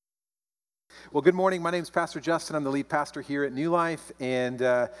Well, good morning. My name is Pastor Justin. I'm the lead pastor here at New Life, and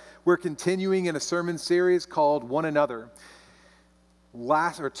we're continuing in a sermon series called One Another.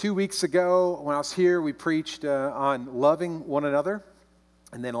 2 weeks ago, when I was here, we preached on loving one another,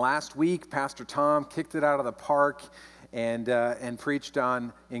 and then last week, Pastor Tom kicked it out of the park and preached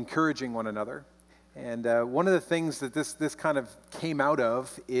on encouraging one another. And one of the things that this kind of came out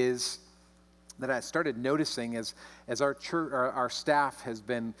of is that I started noticing as our church, our staff has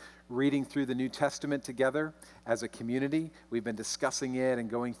been reading through the New Testament together as a community. We've been discussing it and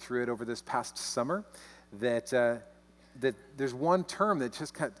going through it over this past summer. That there's one term that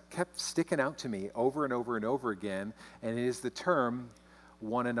just kept sticking out to me over and over and over again, and it is the term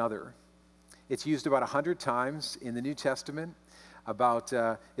one another. It's used about 100 times in the New Testament.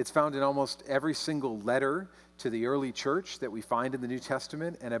 It's found in almost every single letter to the early church that we find in the New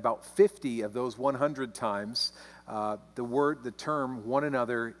Testament, and about 50 of those 100 times, the term one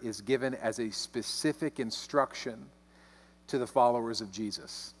another is given as a specific instruction to the followers of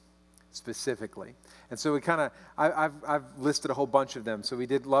Jesus, specifically. And so I've listed a whole bunch of them. So we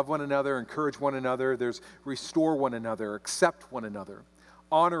did love one another, encourage one another, there's restore one another, accept one another,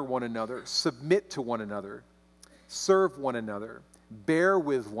 honor one another, submit to one another, serve one another, bear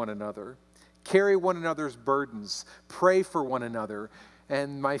with one another, carry one another's burdens, pray for one another,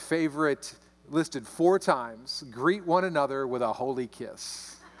 and my favorite, listed 4 times, greet one another with a holy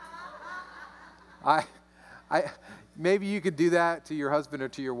kiss. Maybe you could do that to your husband or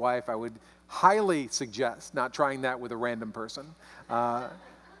to your wife. I would highly suggest not trying that with a random person.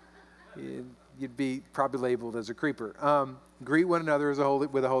 You'd be probably labeled as a creeper. Greet one another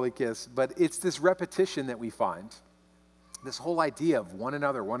with a holy kiss, but it's this repetition that we find. This whole idea of one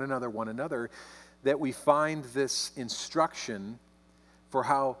another, one another, one another, that we find this instruction for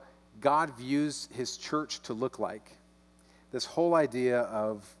how God views his church to look like. This whole idea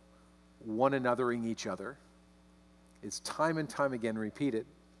of one anothering each other is time and time again repeated.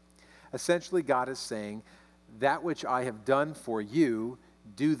 Essentially, God is saying, that which I have done for you,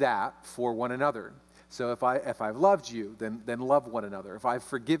 do that for one another. So if I've loved you, then love one another. If I've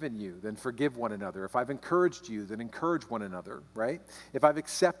forgiven you, then forgive one another. If I've encouraged you, then encourage one another, right? If I've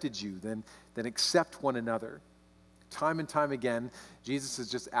accepted you, then accept one another. Time and time again, Jesus is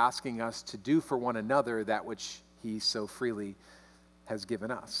just asking us to do for one another that which he so freely has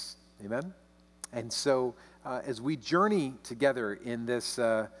given us. Amen? And so as we journey together in this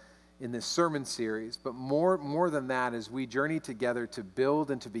sermon series, but more than that, as we journey together to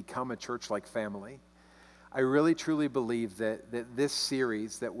build and to become a church-like family, I really truly believe that this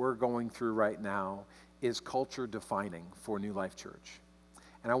series that we're going through right now is culture defining for New Life Church.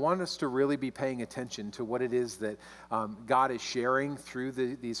 And I want us to really be paying attention to what it is that God is sharing through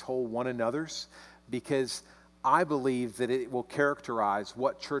these whole one another's, because I believe that it will characterize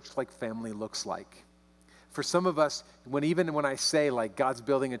what church-like family looks like. For some of us, even when I say like God's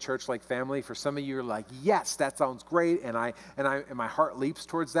building a church-like family, for some of you are like, yes, that sounds great, and my heart leaps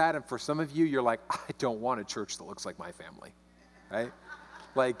towards that. And for some of you, you're like, I don't want a church that looks like my family, right?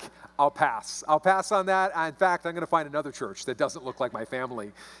 Like, I'll pass on that. In fact, I'm going to find another church that doesn't look like my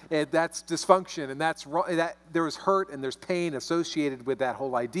family. And that's dysfunction, and that's wrong. That there is hurt and there's pain associated with that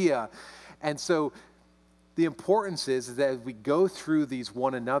whole idea. And so the importance is that as we go through these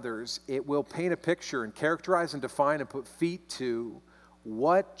one another's, it will paint a picture and characterize and define and put feet to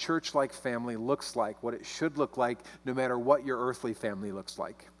what church-like family looks like, what it should look like, no matter what your earthly family looks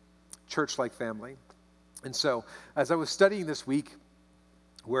like. Church-like family. And so, as I was studying this week,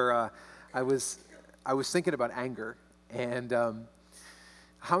 where I was thinking about anger, and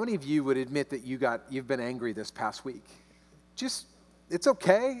how many of you would admit that you've been angry this past week? It's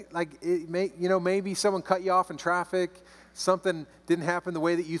okay. Like maybe someone cut you off in traffic. Something didn't happen the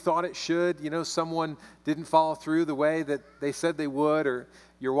way that you thought it should. Someone didn't follow through the way that they said they would, or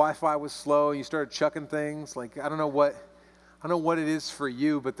your Wi-Fi was slow and you started chucking things. Like I don't know what it is for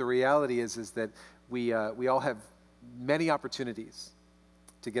you, but the reality is that we all have many opportunities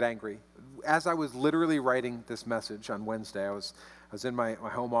to get angry. As I was literally writing this message on Wednesday, I was in my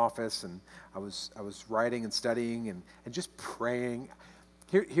home office, and I was writing and studying and just praying.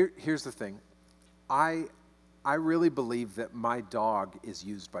 Here's the thing. I really believe that my dog is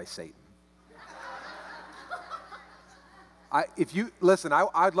used by Satan. If you listen,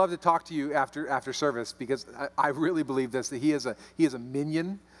 I'd love to talk to you after service, because I really believe this, that he is a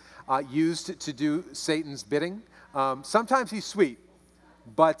minion used to do Satan's bidding. Sometimes he's sweet,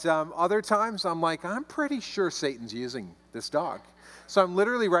 but other times I'm like, I'm pretty sure Satan's using this dog. So I'm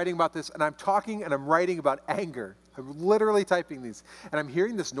literally writing about this, and I'm talking and I'm writing about anger. I'm literally typing these, and I'm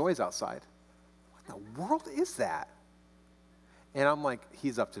hearing this noise outside. What in the world is that? And I'm like,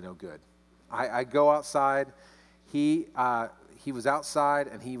 he's up to no good. I go outside. He was outside,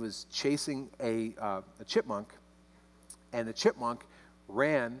 and he was chasing a chipmunk, and the chipmunk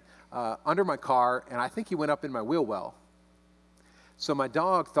ran under my car, and I think he went up in my wheel well. So my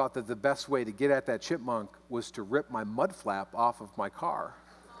dog thought that the best way to get at that chipmunk was to rip my mud flap off of my car.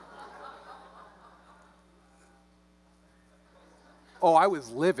 Oh, I was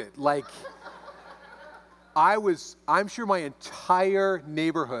livid. Like, I'm sure my entire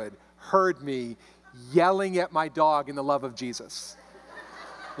neighborhood heard me yelling at my dog in the love of Jesus.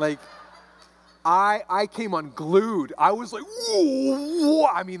 Like, I came unglued. I was like, whoa.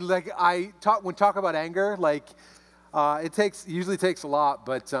 I mean, like, when talk about anger, like, it usually takes a lot,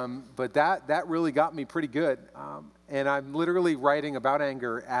 but that really got me pretty good. And I'm literally writing about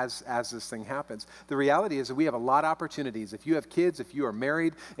anger as this thing happens. The reality is that we have a lot of opportunities. If you have kids, if you are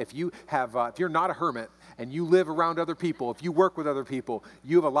married, if you're not a hermit and you live around other people, if you work with other people,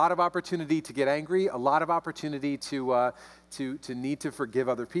 you have a lot of opportunity to get angry, a lot of opportunity to need to forgive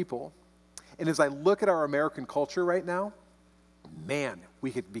other people. And as I look at our American culture right now, man, we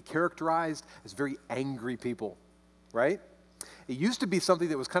could be characterized as very angry people, right? It used to be something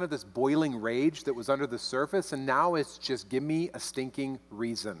that was kind of this boiling rage that was under the surface, and now it's just give me a stinking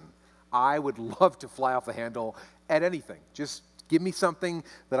reason. I would love to fly off the handle at anything. Just give me something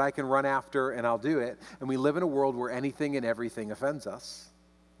that I can run after, and I'll do it. And we live in a world where anything and everything offends us.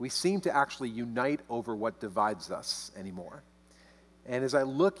 We seem to actually unite over what divides us anymore. And as I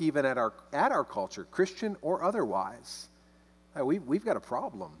look even at our culture, Christian or otherwise, we've got a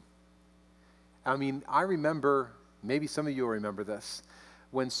problem. I mean, I remember, maybe some of you will remember this,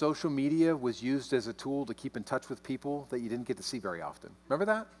 when social media was used as a tool to keep in touch with people that you didn't get to see very often. Remember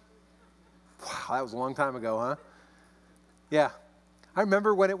that? Wow, that was a long time ago, huh? Yeah. I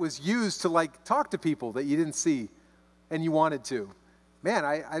remember when it was used to, like, talk to people that you didn't see and you wanted to. Man,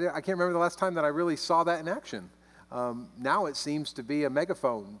 I can't remember the last time that I really saw that in action. Now it seems to be a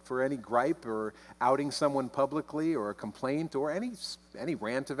megaphone for any gripe or outing someone publicly or a complaint or any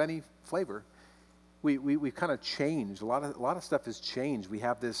rant of any flavor. We've kind of changed. A lot of stuff has changed. We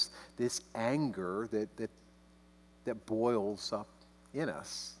have this anger that boils up in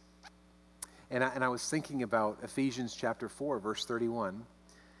us. And I was thinking about Ephesians chapter 4, verse 31.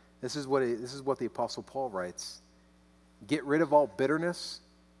 This is what the Apostle Paul writes. Get rid of all bitterness,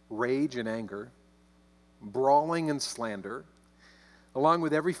 rage, and anger, brawling and slander, along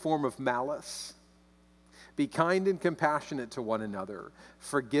with every form of malice. Be kind and compassionate to one another,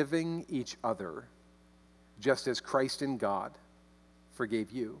 forgiving each other, just as Christ in God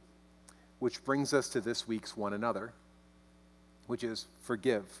forgave you. Which brings us to this week's one another, which is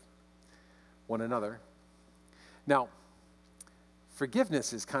forgive one another. Now,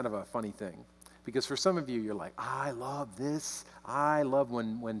 forgiveness is kind of a funny thing, because for some of you, you're like, I love this. I love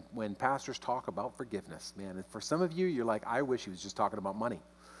when pastors talk about forgiveness, man. And for some of you, you're like, I wish he was just talking about money.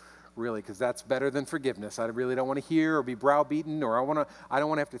 Really, because that's better than forgiveness. I really don't want to hear or be browbeaten, or I don't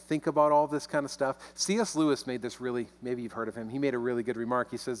want to have to think about all this kind of stuff. C.S. Lewis made this maybe you've heard of him. He made a really good remark.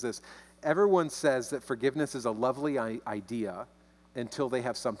 He says this: everyone says that forgiveness is a lovely idea until they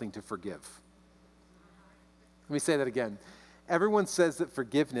have something to forgive. Let me say that again. Everyone says that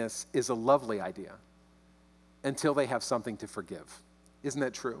forgiveness is a lovely idea until they have something to forgive. Isn't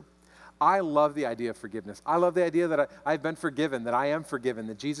that true? I love the idea of forgiveness. I love the idea that I've been forgiven, that I am forgiven,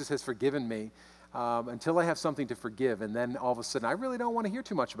 that Jesus has forgiven me, until I have something to forgive. And then all of a sudden, I really don't want to hear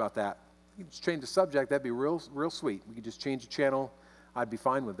too much about that. You could just change the subject. That'd be real sweet. We could just change the channel. I'd be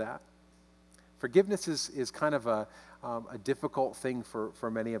fine with that. Forgiveness is kind of a difficult thing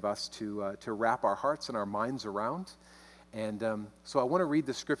for many of us to wrap our hearts and our minds around. And so I want to read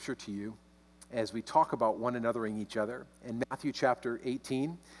the scripture to you as we talk about one anothering each other. In Matthew chapter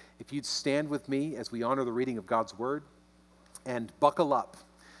 18, if you'd stand with me as we honor the reading of God's word, and buckle up.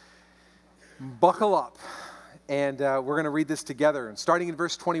 Buckle up. And we're going to read this together. And starting in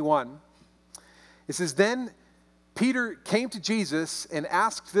verse 21, it says, Then Peter came to Jesus and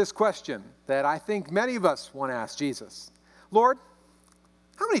asked this question that I think many of us want to ask Jesus. Lord,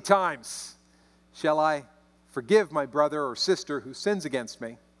 how many times shall I forgive my brother or sister who sins against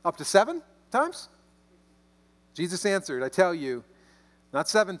me? Up to 7 times? Jesus answered, I tell you, not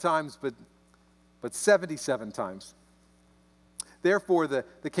 7 times, but 77 times. Therefore,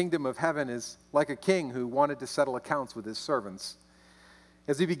 the kingdom of heaven is like a king who wanted to settle accounts with his servants.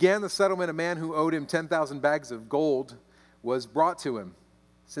 As he began the settlement, a man who owed him 10,000 bags of gold was brought to him.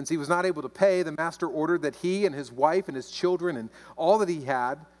 Since he was not able to pay, the master ordered that he and his wife and his children and all that he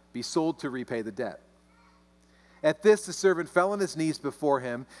had be sold to repay the debt. At this, the servant fell on his knees before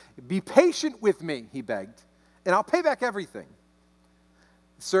him. Be patient with me, he begged, and I'll pay back everything.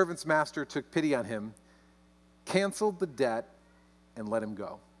 The servant's master took pity on him, canceled the debt, and let him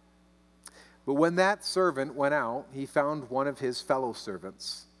go. But when that servant went out, he found one of his fellow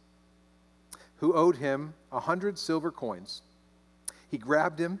servants who owed him 100 silver coins. He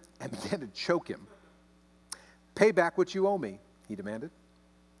grabbed him and began to choke him. "Pay back what you owe me," he demanded.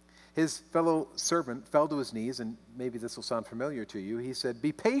 His fellow servant fell to his knees, and maybe this will sound familiar to you. He said,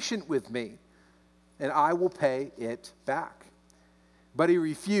 "Be patient with me, and I will pay it back." But he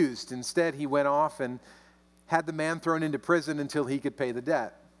refused. Instead, he went off and had the man thrown into prison until he could pay the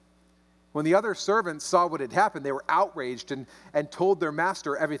debt. When the other servants saw what had happened, they were outraged and told their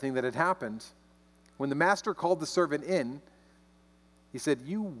master everything that had happened. When the master called the servant in, he said,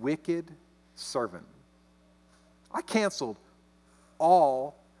 "You wicked servant, I canceled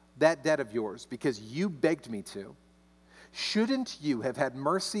all that debt of yours because you begged me to. Shouldn't you have had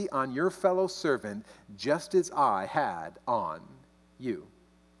mercy on your fellow servant just as I had on you?"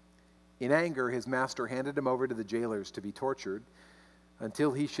 In anger, his master handed him over to the jailers to be tortured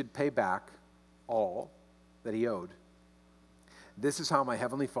until he should pay back all that he owed. This is how my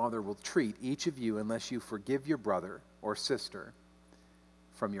heavenly Father will treat each of you unless you forgive your brother or sister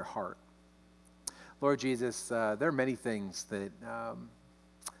from your heart. Lord Jesus, there are many things that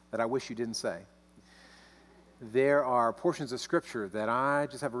I wish you didn't say. There are portions of Scripture that I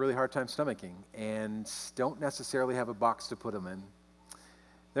just have a really hard time stomaching and don't necessarily have a box to put them in.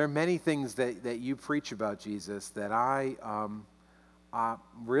 There are many things that you preach about, Jesus, that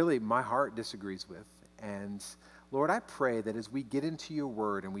really my heart disagrees with. And Lord, I pray that as we get into your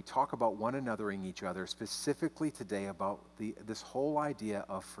word and we talk about one anothering each other, specifically today about this whole idea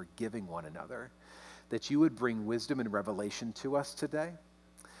of forgiving one another, that you would bring wisdom and revelation to us today,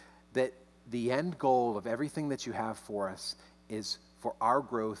 that the end goal of everything that you have for us is for our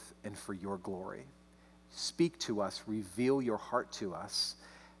growth and for your glory. Speak to us, reveal your heart to us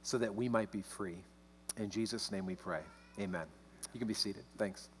so that we might be free. In Jesus' name we pray. Amen. You can be seated.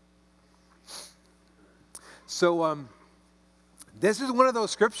 Thanks. So this is one of those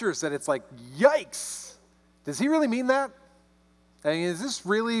scriptures that it's like, yikes. Does he really mean that? I mean, is this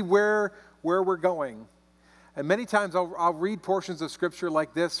really where we're going? And many times I'll read portions of scripture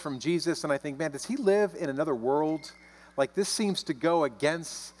like this from Jesus, and I think, man, does he live in another world? Like, this seems to go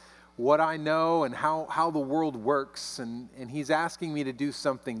against what I know and how the world works, and he's asking me to do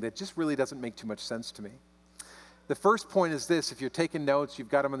something that just really doesn't make too much sense to me. The first point is this: if you're taking notes, you've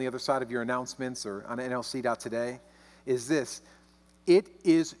got them on the other side of your announcements or on nlc.today, is this: it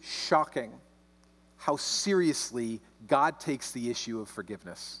is shocking how seriously God takes the issue of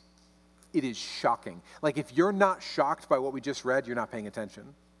forgiveness. It is shocking. Like, if you're not shocked by what we just read, you're not paying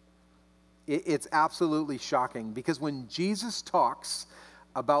attention. It's absolutely shocking, because when Jesus talks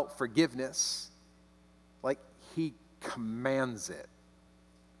about forgiveness, like, he commands it.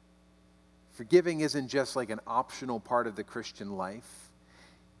 Forgiving isn't just like an optional part of the Christian life.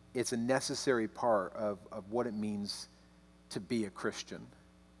 It's a necessary part of what it means to be a Christian.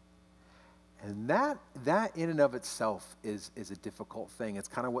 And that in and of itself is a difficult thing. It's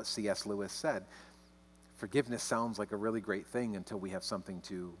kind of what C.S. Lewis said. Forgiveness sounds like a really great thing until we have something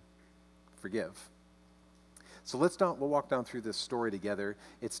to forgive. So we'll walk down through this story together.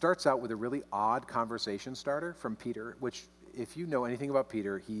 It starts out with a really odd conversation starter from Peter, which, if you know anything about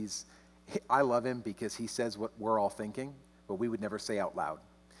Peter, I love him because he says what we're all thinking, but we would never say out loud.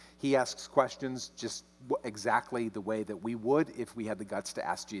 He asks questions just exactly the way that we would if we had the guts to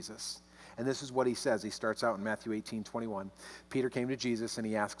ask Jesus. And this is what he says. He starts out in Matthew 18:21. Peter came to Jesus and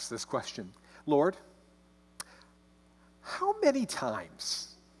he asks this question: "Lord, how many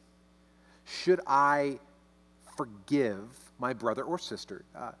times should I forgive my brother or sister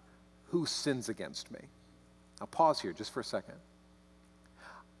who sins against me?" I'll pause here just for a second.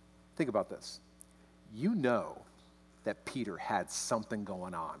 Think about this. You know that Peter had something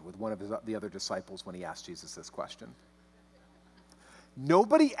going on with one of the other disciples when he asked Jesus this question.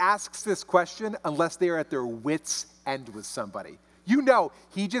 Nobody asks this question unless they are at their wits' end with somebody. You know,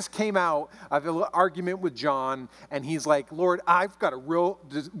 he just came out of an argument with John, and he's like, "Lord, I've got a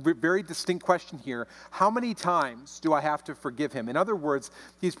very distinct question here. How many times do I have to forgive him?" In other words,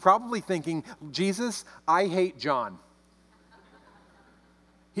 he's probably thinking, "Jesus, I hate John.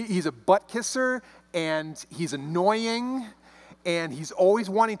 He's a butt kisser, and he's annoying, and he's always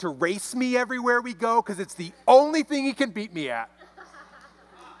wanting to race me everywhere we go because it's the only thing he can beat me at.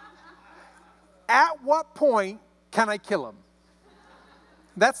 At what point can I kill him?"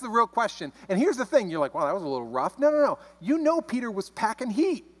 That's the real question. And here's the thing. You're like, "Wow, that was a little rough." No. You know Peter was packing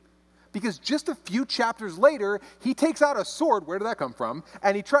heat, because just a few chapters later, he takes out a sword. Where did that come from?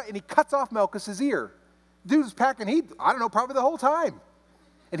 And he cuts off Malchus's ear. Dude's packing heat, I don't know, probably the whole time.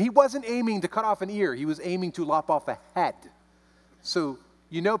 And he wasn't aiming to cut off an ear. He was aiming to lop off a head. So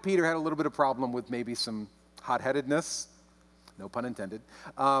you know Peter had a little bit of problem with maybe some hot-headedness, no pun intended,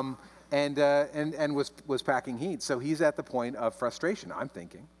 and was packing heat. So he's at the point of frustration, I'm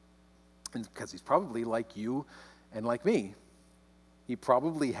thinking, and because he's probably like you and like me. He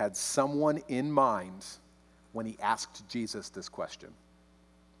probably had someone in mind when he asked Jesus this question.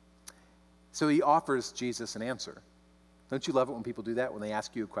 So he offers Jesus an answer. Don't you love it when people do that, when they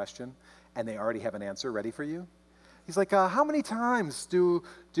ask you a question and they already have an answer ready for you? He's like, how many times do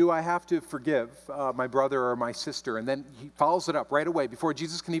I have to forgive my brother or my sister? And then he follows it up right away before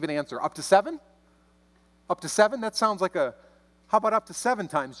Jesus can even answer. Up to 7? Up to 7? That sounds like how about up to 7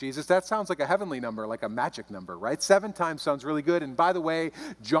 times, Jesus? That sounds like a heavenly number, like a magic number, right? 7 times sounds really good. And by the way,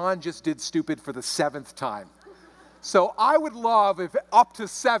 John just did stupid for the 7th time. So I would love if up to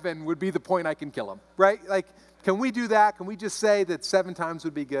 7 would be the point I can kill him, right? Like, can we do that? Can we just say that 7 times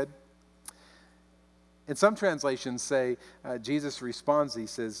would be good? And some translations say, Jesus responds, he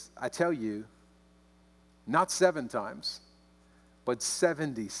says, I tell you, not 7 times, but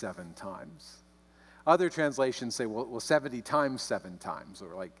 77 times. Other translations say, well 70 times 7 times,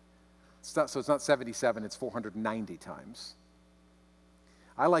 or like, so it's not 77, it's 490 times.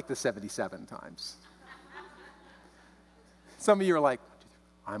 I like the 77 times. Some of you are like,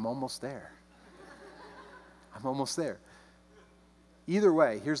 I'm almost there. I'm almost there. Either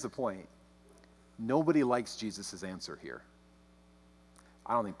way, here's the point. Nobody likes Jesus' answer here.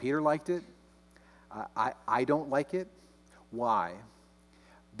 I don't think Peter liked it. I don't like it. Why?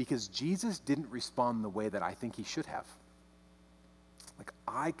 Because Jesus didn't respond the way that I think he should have. Like,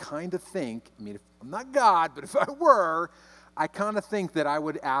 I kind of think, if I'm not God, but if I were, I kind of think that I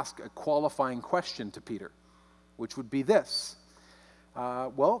would ask a qualifying question to Peter, which would be this.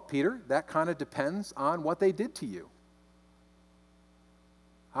 Well, Peter, that kind of depends on what they did to you.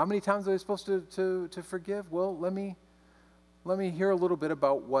 How many times are they supposed to forgive? Well, let me hear a little bit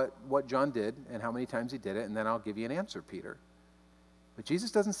about what John did and how many times he did it, and then I'll give you an answer, Peter. But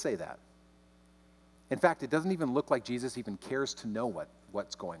Jesus doesn't say that. In fact, it doesn't even look like Jesus even cares to know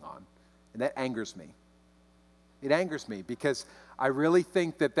what's going on. And that angers me. It angers me because I really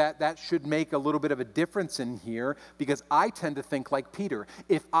think that should make a little bit of a difference in here, because I tend to think like Peter.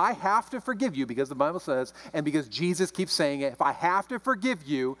 If I have to forgive you, because the Bible says, and because Jesus keeps saying it, if I have to forgive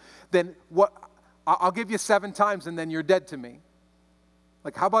you, then I'll give you 7 times and then you're dead to me.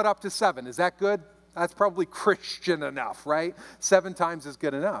 Like, how about up to 7? Is that good? That's probably Christian enough, right? 7 times is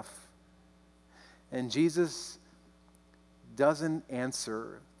good enough. And Jesus doesn't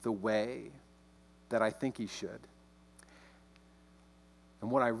answer the way that I think he should. And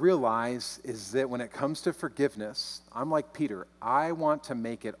what I realize is that when it comes to forgiveness, I'm like Peter. I want to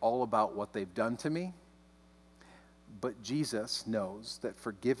make it all about what they've done to me. But Jesus knows that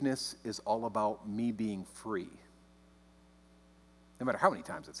forgiveness is all about me being free. No matter how many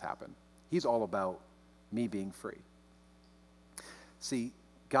times it's happened, he's all about me being free. See,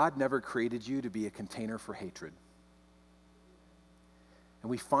 God never created you to be a container for hatred.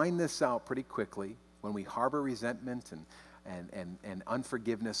 And we find this out pretty quickly when we harbor resentment and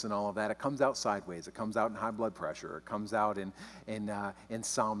unforgiveness and all of that. It comes out sideways. It comes out in high blood pressure. It comes out in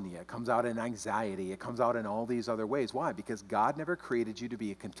insomnia. It comes out in anxiety. It comes out in all these other ways. Why? Because God never created you to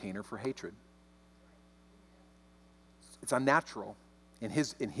be a container for hatred. It's unnatural in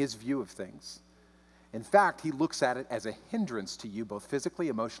his view of things. In fact, he looks at it as a hindrance to you, both physically,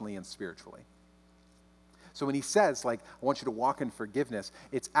 emotionally, and spiritually. So when he says, like, I want you to walk in forgiveness,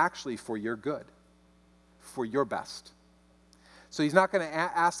 it's actually for your good, for your best. So he's not going to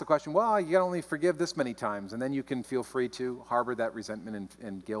ask the question, well, you can only forgive this many times, and then you can feel free to harbor that resentment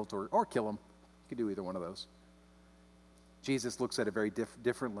and guilt or kill him. You can do either one of those. Jesus looks at it very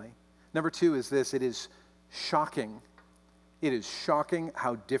differently. Number 2 is this. It is shocking. It is shocking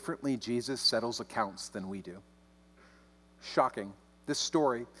how differently Jesus settles accounts than we do. Shocking. This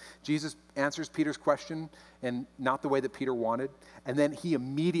story, Jesus answers Peter's question and not the way that Peter wanted. And then he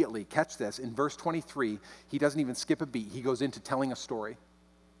immediately, catch this, in verse 23, he doesn't even skip a beat. He goes into telling a story.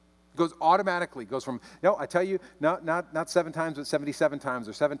 He goes automatically, goes from, no, I tell you, not 7 times, but 77 times,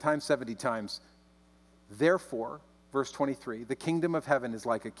 or 7 times 70 times. Therefore, verse 23, the kingdom of heaven is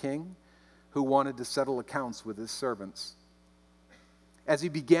like a king who wanted to settle accounts with his servants. As he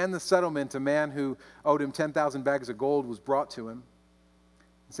began the settlement, a man who owed him 10,000 bags of gold was brought to him.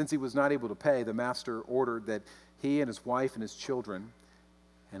 Since he was not able to pay, the master ordered that he and his wife and his children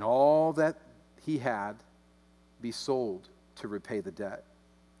and all that he had be sold to repay the debt.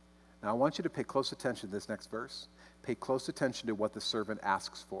 Now, I want you to pay close attention to this next verse. Pay close attention to what the servant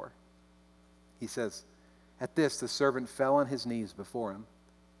asks for. He says, at this, the servant fell on his knees before him.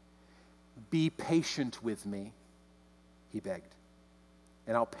 Be patient with me, he begged,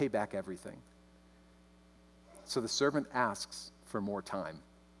 and I'll pay back everything. So the servant asks for more time.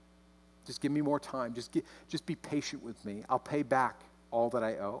 Just give me more time. Just be patient with me. I'll pay back all that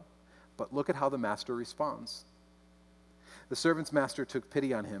I owe. But look at how the master responds. The servant's master took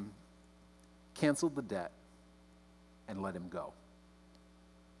pity on him, canceled the debt, and let him go.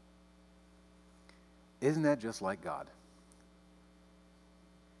 Isn't that just like God?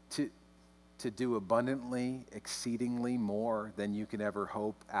 To do abundantly, exceedingly more than you can ever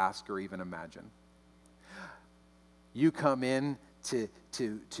hope, ask, or even imagine. You come in to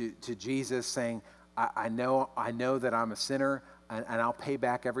Jesus saying, I know that I'm a sinner, and I'll pay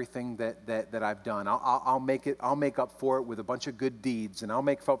back everything that I've done. I'll make up for it with a bunch of good deeds, and I'll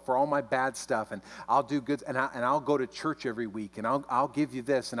make up for all my bad stuff, and I'll do good, and I'll go to church every week, and I'll give you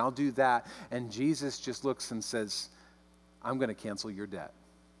this, and I'll do that. And Jesus just looks and says, I'm going to cancel your debt.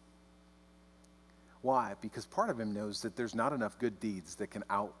 Why? Because part of him knows that there's not enough good deeds that can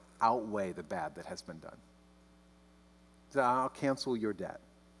outweigh the bad that has been done. So I'll cancel your debt.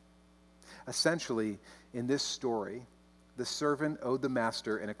 Essentially, in this story, the servant owed the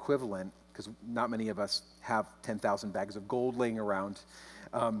master an equivalent, because not many of us have 10,000 bags of gold laying around.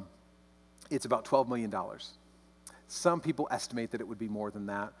 It's about $12 million. Some people estimate that it would be more than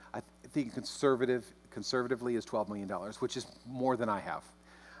that. I think conservatively is $12 million, which is more than I have.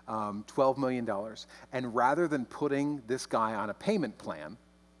 $12 million. And rather than putting this guy on a payment plan,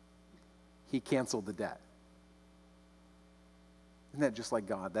 he canceled the debt. Isn't that just like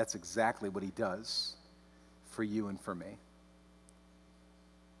God? That's exactly what he does for you and for me.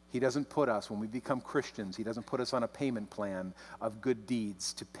 He doesn't put us, when we become Christians, he doesn't put us on a payment plan of good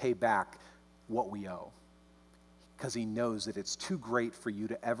deeds to pay back what we owe, because he knows that it's too great for you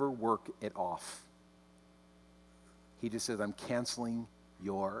to ever work it off. He just says, I'm canceling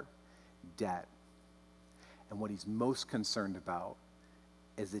your debt. And what he's most concerned about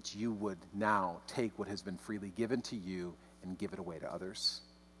is that you would now take what has been freely given to you and give it away to others.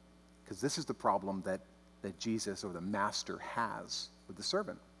 Because this is the problem that Jesus, or the master, has with the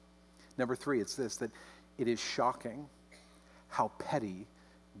servant. Number 3, it's this, that it is shocking how petty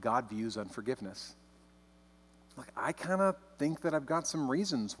God views unforgiveness. Like, I kind of think that I've got some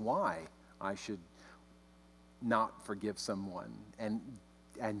reasons why I should not forgive someone. And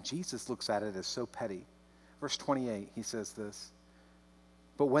Jesus looks at it as so petty. Verse 28, he says this,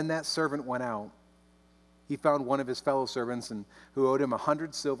 but when that servant went out, he found one of his fellow servants who owed him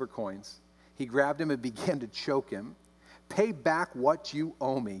 100 silver coins. He grabbed him and began to choke him. Pay back what you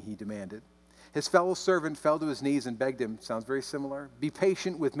owe me, he demanded. His fellow servant fell to his knees and begged him, sounds very similar, be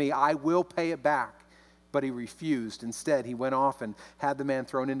patient with me, I will pay it back. But he refused. Instead, he went off and had the man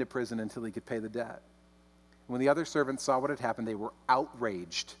thrown into prison until he could pay the debt. When the other servants saw what had happened, they were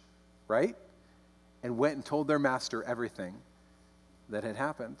outraged, right? And went and told their master everything that had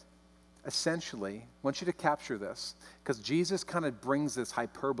happened. Essentially, I want you to capture this, because Jesus kind of brings this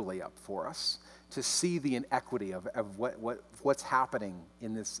hyperbole up for us to see the inequity of what's happening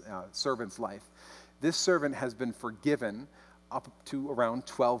in this servant's life. This servant has been forgiven up to around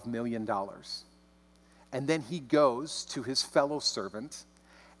 $12 million. And then he goes to his fellow servant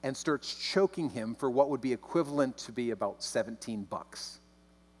and starts choking him for what would be equivalent to be about $17.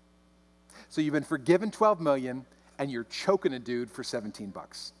 So you've been forgiven $12 million, and you're choking a dude for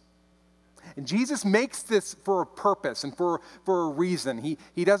 $17. And Jesus makes this for a purpose and for a reason.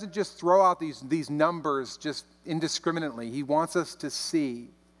 He doesn't just throw out these numbers just indiscriminately. He wants us to see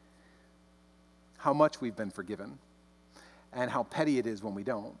how much we've been forgiven and how petty it is when we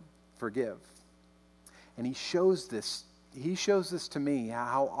don't forgive. And he shows this to me,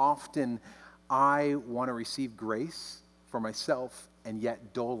 how often I want to receive grace for myself and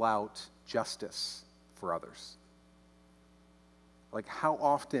yet dole out justice for others. Like, how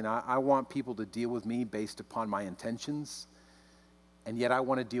often I want people to deal with me based upon my intentions, and yet I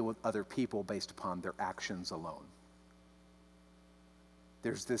want to deal with other people based upon their actions alone.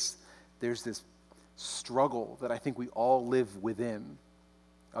 There's this struggle that I think we all live within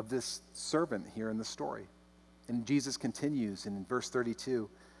of this servant here in the story. And Jesus continues in verse 32.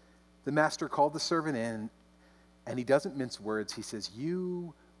 The master called the servant in, and he doesn't mince words. He says,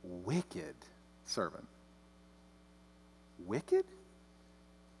 you wicked servant. Wicked?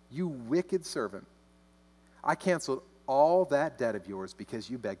 You wicked servant. I canceled all that debt of yours because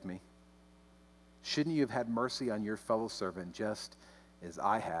you begged me. Shouldn't you have had mercy on your fellow servant just as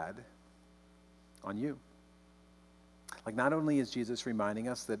I had on you? Like, not only is Jesus reminding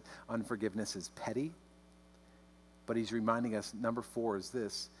us that unforgiveness is petty, but he's reminding us, number 4 is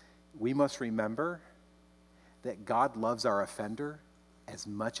this: we must remember that God loves our offender as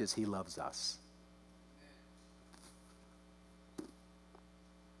much as he loves us.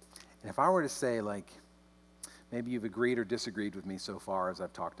 And if I were to say, like, maybe you've agreed or disagreed with me so far as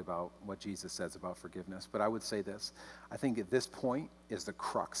I've talked about what Jesus says about forgiveness, but I would say this. I think at this point is the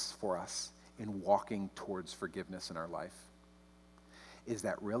crux for us in walking towards forgiveness in our life, is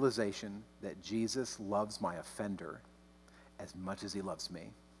that realization that Jesus loves my offender as much as he loves me.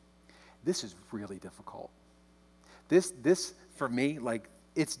 This is really difficult. This for me, like,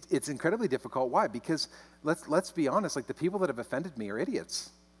 it's incredibly difficult. Why? Because let's be honest, like, the people that have offended me are idiots.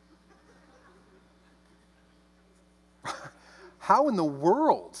 How in the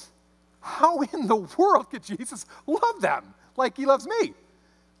world could Jesus love them like he loves me?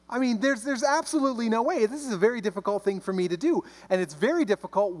 I mean, there's absolutely no way. This is a very difficult thing for me to do. And it's very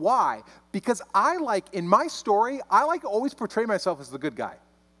difficult. Why? Because in my story, I like to always portray myself as the good guy.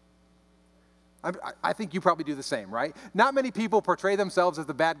 I think you probably do the same, right? Not many people portray themselves as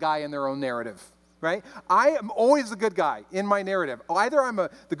the bad guy in their own narrative, right? I am always the good guy in my narrative. Either I'm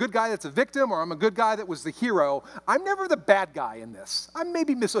the good guy that's a victim, or I'm a good guy that was the hero. I'm never the bad guy in this. I'm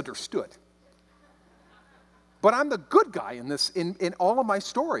maybe misunderstood. But I'm the good guy in this, in all of my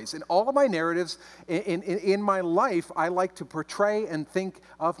stories, in all of my narratives, in my life. I like to portray and think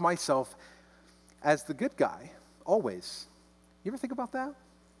of myself as the good guy, always. You ever think about that?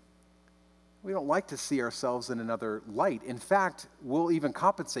 We don't like to see ourselves in another light. In fact, we'll even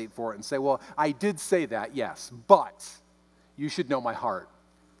compensate for it and say, well, I did say that, yes, but you should know my heart.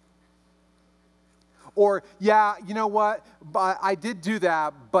 Or, yeah, you know what, but I did do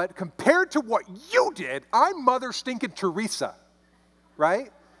that, but compared to what you did, I'm Mother Stinking Teresa,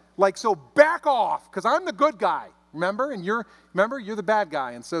 right? Like, so back off, because I'm the good guy, remember? And you're the bad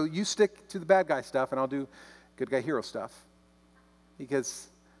guy, and so you stick to the bad guy stuff, and I'll do good guy hero stuff. Because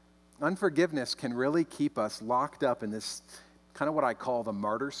unforgiveness can really keep us locked up in this kind of what I call the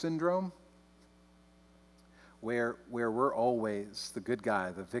martyr syndrome, where we're always the good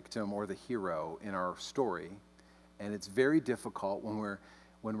guy, the victim, or the hero in our story. And it's very difficult when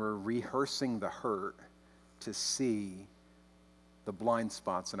we're rehearsing the hurt to see the blind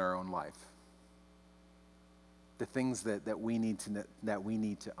spots in our own life, the things that we need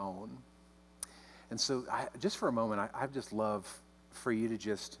to own. And so just for a moment, I just love for you to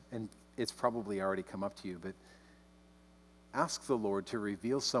just, and it's probably already come up to you, but ask the Lord to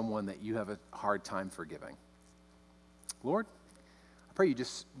reveal someone that you have a hard time forgiving. Lord, I pray you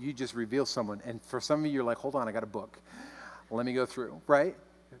just reveal someone. And for some of you, you're like, hold on, I got a book. Let me go through, right?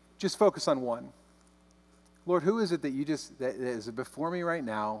 Just focus on one. Lord, who is it that that is before me right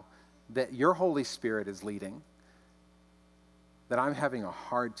now that your Holy Spirit is leading, that I'm having a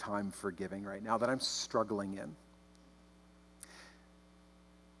hard time forgiving right now, that I'm struggling in?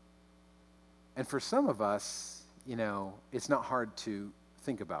 And for some of us, it's not hard to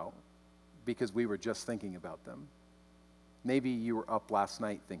think about because we were just thinking about them. Maybe you were up last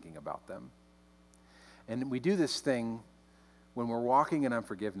night thinking about them. And we do this thing when we're walking in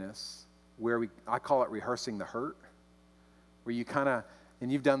unforgiveness where I call it rehearsing the hurt, where you kind of,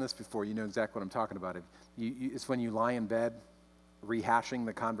 and you've done this before, you know exactly what I'm talking about. It's when you lie in bed rehashing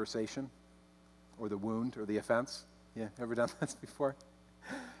the conversation or the wound or the offense. Yeah, ever done this before?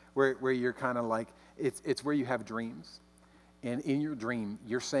 Where you're kind of like, it's where you have dreams. And in your dream,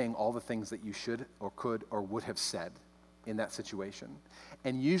 you're saying all the things that you should or could or would have said in that situation.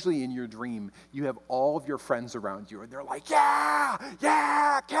 And usually in your dream, you have all of your friends around you, and they're like,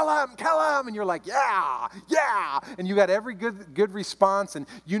 yeah, kill him. And you're like, yeah. And you got every good response, and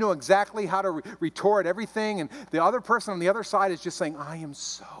you know exactly how to retort everything. And the other person on the other side is just saying, I am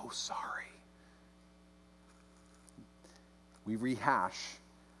so sorry. We rehash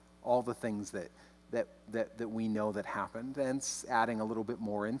all the things that we know that happened, and adding a little bit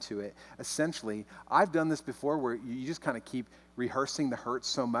more into it. Essentially, I've done this before where you just kind of keep rehearsing the hurt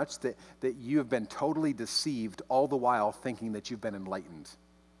so much that you have been totally deceived all the while thinking that you've been enlightened.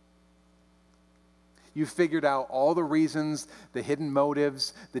 You've figured out all the reasons, the hidden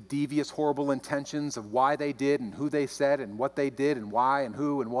motives, the devious, horrible intentions of why they did and who they said and what they did and why and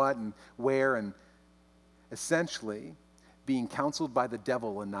who and what and where, and essentially being counseled by the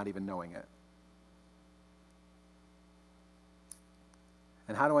devil and not even knowing it.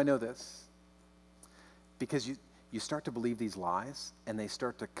 And how do I know this? Because you start to believe these lies, and they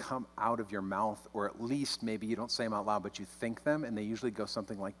start to come out of your mouth, or at least maybe you don't say them out loud, but you think them, and they usually go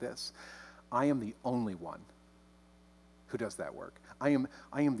something like this. I am the only one who does that work. I am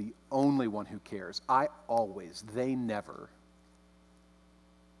the only one who cares. I always, they never.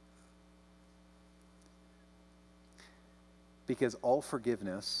 Because all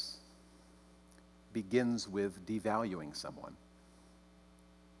forgiveness begins with devaluing someone.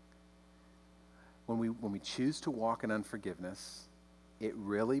 When we choose to walk in unforgiveness, it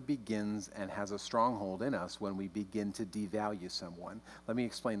really begins and has a stronghold in us when we begin to devalue someone. Let me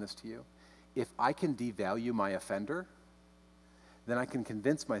explain this to you. If I can devalue my offender, then I can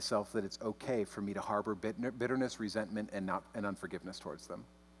convince myself that it's okay for me to harbor bitterness, resentment, and unforgiveness towards them.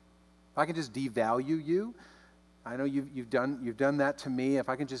 If I can just devalue you, I know you've done that to me. If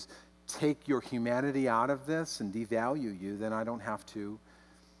I can just take your humanity out of this and devalue you, then I don't have to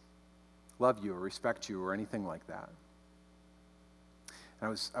love you or respect you or anything like that. And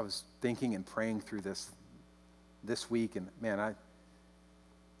I was thinking and praying through this week, and man,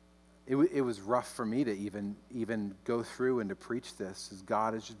 it was rough for me to even go through and to preach this, as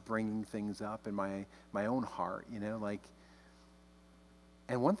God is just bringing things up in my own heart, like.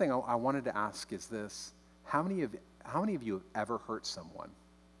 And one thing I wanted to ask is this: how many of you have ever hurt someone?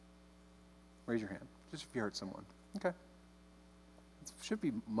 Raise your hand. Just if you hurt someone. Okay. It should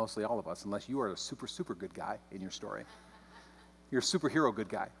be mostly all of us, unless you are a super, super good guy in your story. You're a superhero good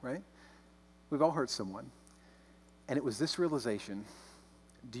guy, right? We've all hurt someone. And it was this realization: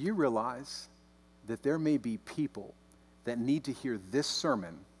 do you realize that there may be people that need to hear this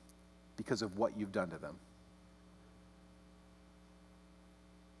sermon because of what you've done to them?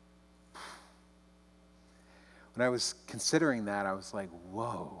 When I was considering that, I was like,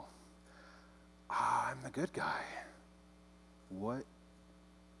 whoa, I'm the good guy. What?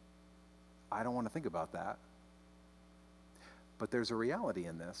 I don't want to think about that. But there's a reality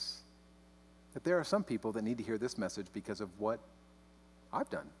in this, that there are some people that need to hear this message because of what I've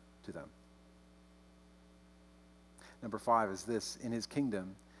done to them. Number 5 is this: in his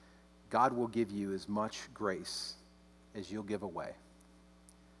kingdom, God will give you as much grace as you'll give away.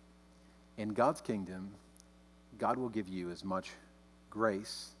 In God's kingdom, God will give you as much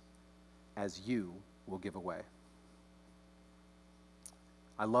grace as you will give away.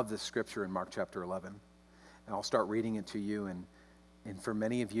 I love this scripture in Mark chapter 11. And I'll start reading it to you. And for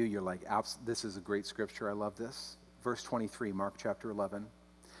many of you, you're like, this is a great scripture. I love this. Verse 23, Mark chapter 11.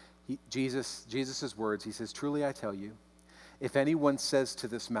 Jesus' words, he says, "Truly I tell you, if anyone says to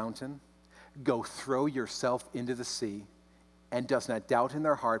this mountain, 'Go throw yourself into the sea,' and does not doubt in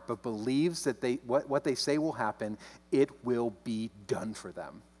their heart, but believes that what they say will happen, it will be done for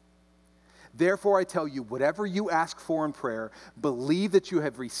them. Therefore I tell you, whatever you ask for in prayer, believe that you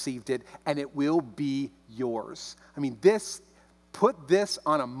have received it, and it will be yours." I mean, put this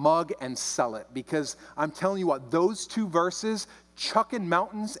on a mug and sell it, because I'm telling you what, those 2 verses, chucking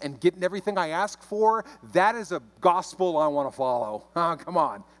mountains and getting everything I ask for, that is a gospel I want to follow. Come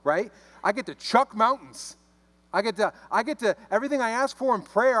on, right? I get to chuck mountains. I get to everything I ask for in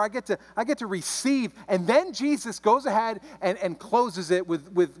prayer, I get to receive. And then Jesus goes ahead and closes it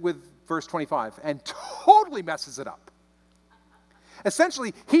with verse 25 and totally messes it up.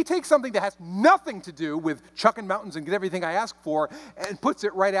 Essentially, he takes something that has nothing to do with chucking mountains and get everything I ask for and puts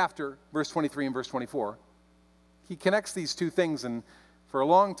it right after verse 23 and verse 24. He connects these 2 things, and for a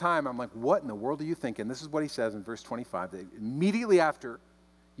long time, I'm like, what in the world are you thinking? This is what he says in verse 25. That immediately after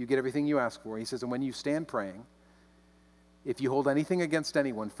you get everything you ask for, he says, "And when you stand praying, if you hold anything against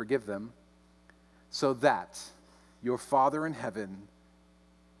anyone, forgive them, so that your Father in heaven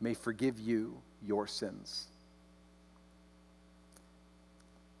may forgive you your sins."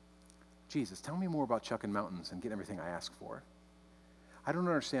 Jesus, tell me more about chucking mountains and getting everything I ask for. I don't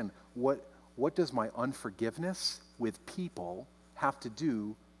understand, what does my unforgiveness with people have to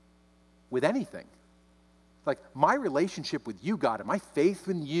do with anything? Like, my relationship with you, God, and my faith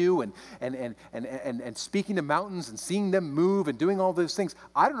in you and speaking to mountains and seeing them move and doing all those things,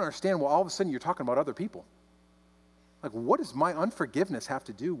 I don't understand why all of a sudden you're talking about other people. Like, what does my unforgiveness have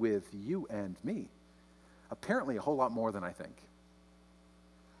to do with you and me? Apparently a whole lot more than I think.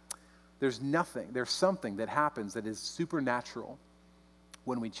 There's something that happens that is supernatural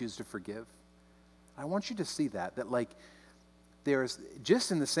when we choose to forgive. I want you to see that like, there's,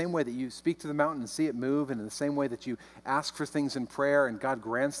 just in the same way that you speak to the mountain and see it move, and in the same way that you ask for things in prayer and God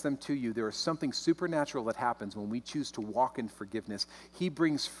grants them to you, there is something supernatural that happens when we choose to walk in forgiveness. He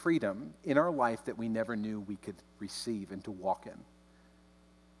brings freedom in our life that we never knew we could receive and to walk in.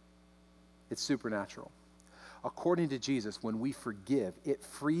 It's supernatural. According to Jesus, when we forgive, it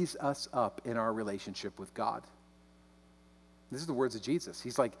frees us up in our relationship with God. This is the words of Jesus.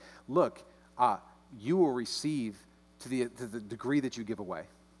 He's like, look, you will receive to the degree that you give away.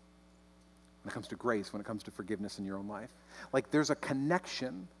 When it comes to grace, when it comes to forgiveness in your own life. Like, there's a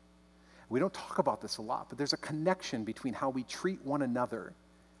connection. We don't talk about this a lot, but there's a connection between how we treat one another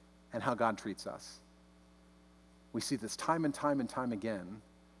and how God treats us. We see this time and time and time again.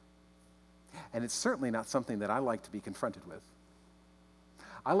 And it's certainly not something that I like to be confronted with.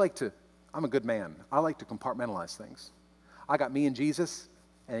 I like I'm a good man. I like to compartmentalize things. I got me and Jesus,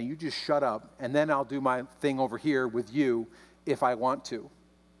 and you just shut up, and then I'll do my thing over here with you if I want to,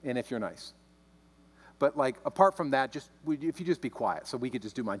 and if you're nice. But like, apart from that, if you just be quiet, so we could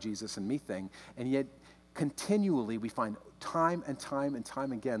just do my Jesus and me thing. And yet, continually, we find time and time and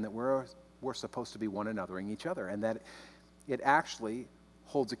time again that we're supposed to be one anothering each other, and that it actually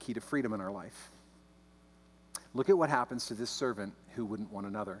holds a key to freedom in our life. Look at what happens to this servant who wouldn't one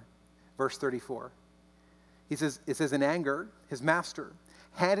another. Verse 34. It says, in anger, his master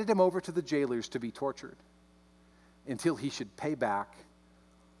handed him over to the jailers to be tortured until he should pay back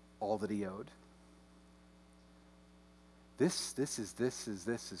all that he owed. This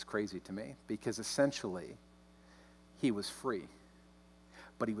is crazy to me, because essentially he was free,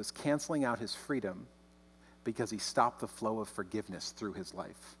 but he was canceling out his freedom because he stopped the flow of forgiveness through his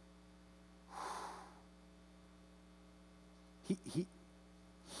life.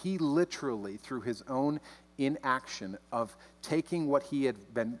 He literally, through his own inaction of taking what he had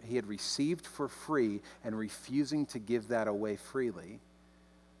received for free and refusing to give that away freely,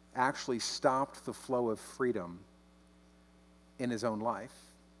 actually stopped the flow of freedom in his own life.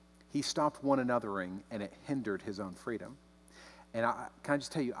 He stopped one anothering, and it hindered his own freedom. And can I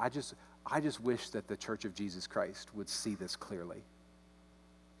just tell you, I just wish that the Church of Jesus Christ would see this clearly.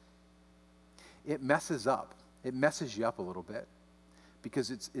 It messes you up a little bit,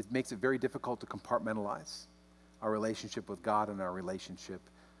 because it makes it very difficult to compartmentalize our relationship with God and our relationship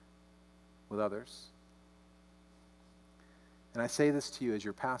with others. And I say this to you as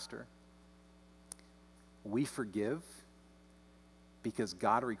your pastor. We forgive because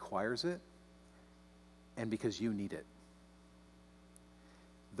God requires it and because you need it.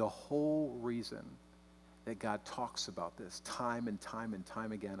 The whole reason that God talks about this time and time and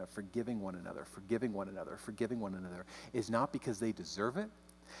time again of forgiving one another is not because they deserve it.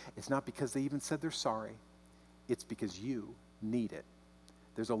 It's not because they even said they're sorry. It's because you need it.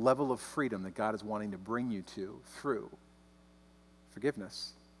 There's a level of freedom that God is wanting to bring you to through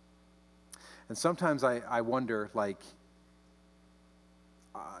forgiveness. And sometimes I wonder,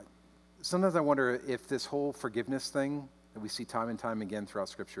 sometimes I wonder if this whole forgiveness thing that we see time and time again throughout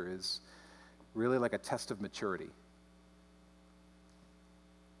Scripture is really like a test of maturity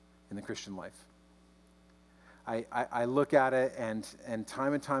in the Christian life. I look at it, and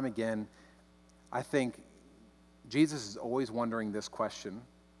time again, I think Jesus is always wondering this question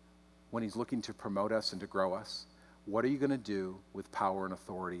when he's looking to promote us and to grow us. What are you going to do with power and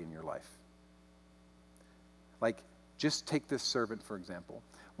authority in your life? Like, just take this servant, for example.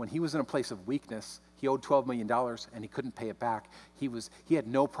 When he was in a place of weakness, he owed $12 million and he couldn't pay it back. He had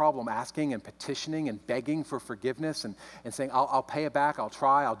no problem asking and petitioning and begging for forgiveness and saying, I'll pay it back, I'll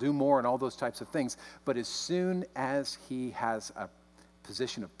try, I'll do more, and all those types of things. But as soon as he has a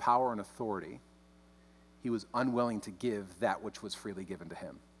position of power and authority, he was unwilling to give that which was freely given to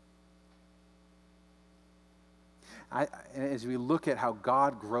him. As we look at how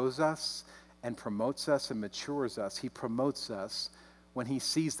God grows us and promotes us and matures us, he promotes us when he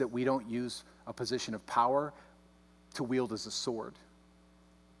sees that we don't use a position of power to wield as a sword,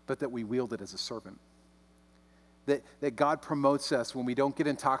 but that we wield it as a servant. That God promotes us when we don't get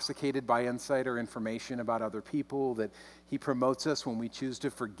intoxicated by insight or information about other people, that he promotes us when we choose to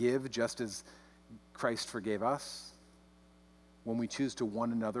forgive just as Christ forgave us, when we choose to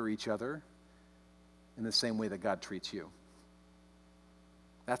one another each other in the same way that God treats you.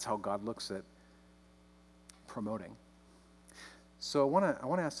 That's how God looks at promoting. So I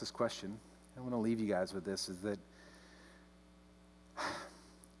want to ask this question. I want to leave you guys with this, is that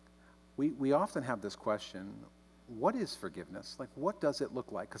we often have this question, what is forgiveness? Like, what does it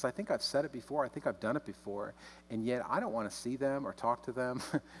look like? Because I think I've said it before, I think I've done it before, and yet I don't want to see them or talk to them.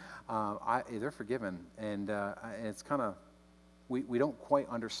 They're forgiven, and it's kind of, we don't quite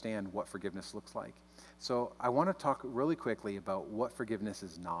understand what forgiveness looks like. So I want to talk really quickly about what forgiveness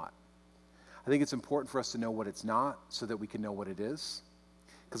is not. I think it's important for us to know what it's not so that we can know what it is.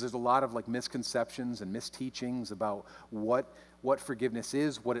 Because there's a lot of misconceptions and misteachings about what forgiveness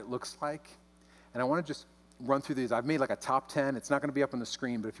is, what it looks like. And I want to just run through these. I've made a top 10. It's not going to be up on the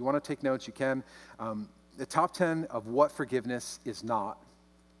screen, but if you want to take notes, you can. The top 10 of what forgiveness is not.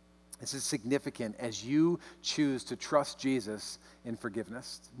 This is significant as you choose to trust Jesus in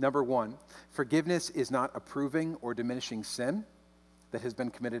forgiveness. Number 1, forgiveness is not approving or diminishing sin that has been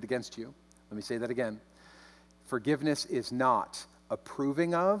committed against you. Let me say that again. Forgiveness is not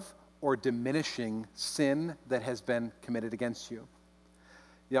approving of or diminishing sin that has been committed against you.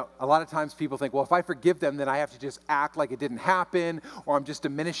 You know, a lot of times people think, well, if I forgive them, then I have to just act like it didn't happen, or I'm just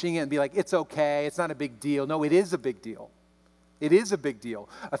diminishing it and be like, it's okay, it's not a big deal. No, it is a big deal. It is a big deal.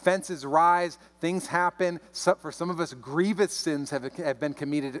 Offenses rise, things happen. For some of us, grievous sins have been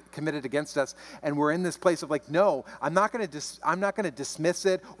committed against us, and we're in this place of like, no, I'm not going to dismiss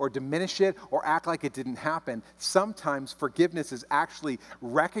it or diminish it or act like it didn't happen. Sometimes forgiveness is actually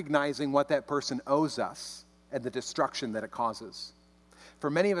recognizing what that person owes us and the destruction that it causes. For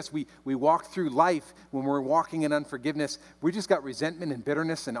many of us, we walk through life when we're walking in unforgiveness. We just got resentment and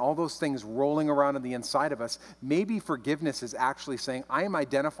bitterness and all those things rolling around on the inside of us. Maybe forgiveness is actually saying, I am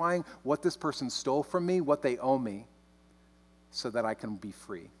identifying what this person stole from me, what they owe me, so that I can be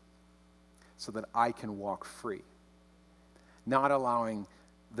free, so that I can walk free. Not allowing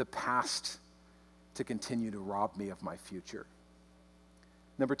the past to continue to rob me of my future.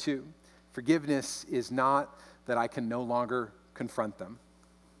 Number 2, forgiveness is not that I can no longer confront them.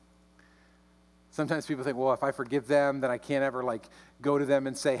 Sometimes people think, well, if I forgive them, then I can't ever like go to them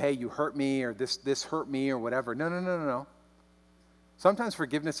and say, hey, you hurt me, or this hurt me, or whatever. No. Sometimes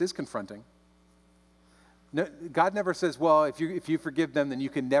forgiveness is confronting. No, God never says, well, if you forgive them, then you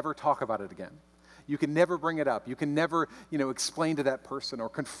can never talk about it again. You can never bring it up. You can never, explain to that person or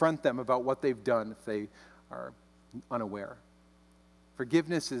confront them about what they've done if they are unaware.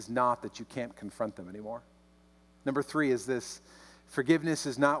 Forgiveness is not that you can't confront them anymore. Number 3 is this. Forgiveness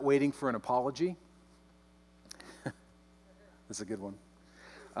is not waiting for an apology. That's a good one.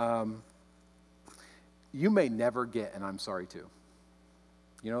 You may never get an I'm sorry too.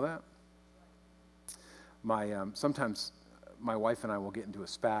 You know that? Sometimes my wife and I will get into a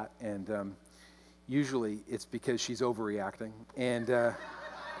spat, and usually it's because she's overreacting. And that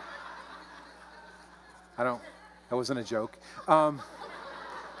wasn't a joke.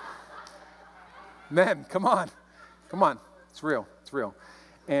 Men, come on. It's real.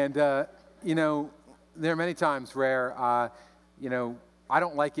 And, there are many times where, I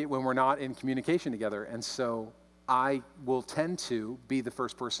don't like it when we're not in communication together. And so I will tend to be the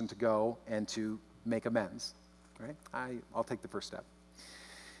first person to go and to make amends, right? I'll take the first step.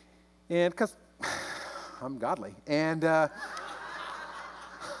 And because I'm godly. And,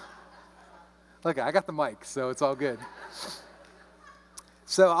 look, I got the mic, so it's all good.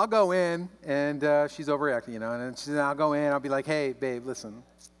 So I'll go in, and she's overreacting, and I'll go in, I'll be like, hey, babe, listen,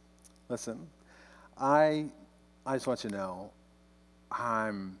 I just want you to know,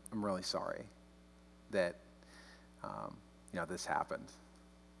 I'm really sorry that, this happened.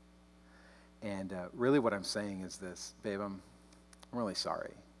 And really what I'm saying is this, babe, I'm really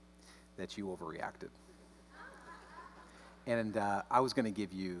sorry that you overreacted. And I was going to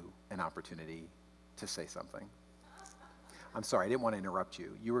give you an opportunity to say something. I'm sorry, I didn't want to interrupt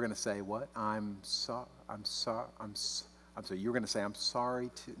you. You were going to say, what? I'm sorry. You were going to say, I'm sorry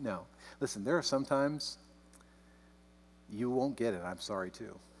too. No. Listen, there are some times you won't get it. I'm sorry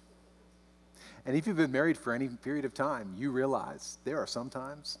too. And if you've been married for any period of time, you realize there are some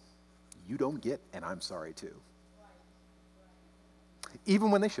times you don't get an I'm sorry too.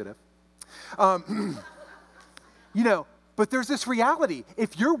 Even when they should have. But there's this reality.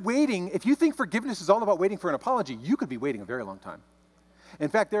 If you think forgiveness is all about waiting for an apology, you could be waiting a very long time. In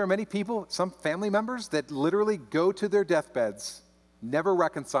fact, there are many people, some family members, that literally go to their deathbeds, never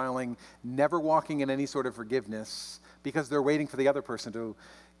reconciling, never walking in any sort of forgiveness, because they're waiting for the other person to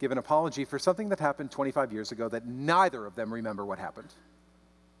give an apology for something that happened 25 years ago that neither of them remember what happened.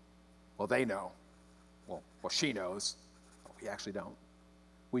 Well, they know. Well, she knows. Well, we actually don't.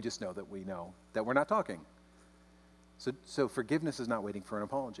 We just know that we're not talking. So forgiveness is not waiting for an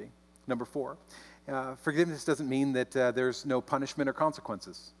apology. Number 4, forgiveness doesn't mean that there's no punishment or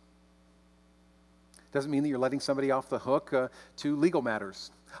consequences. Doesn't mean that you're letting somebody off the hook to legal matters.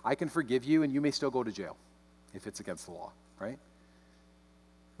 I can forgive you and you may still go to jail if it's against the law, right?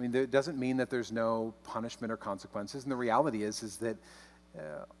 I mean, it doesn't mean that there's no punishment or consequences. And the reality is that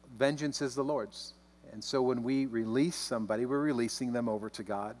vengeance is the Lord's. And so when we release somebody, we're releasing them over to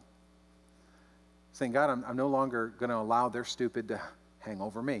God. Saying, God, I'm no longer going to allow their stupid to hang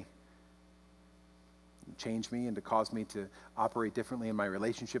over me. Change me and to cause me to operate differently in my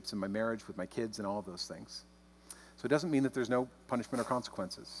relationships, in my marriage, with my kids, and all of those things. So it doesn't mean that there's no punishment or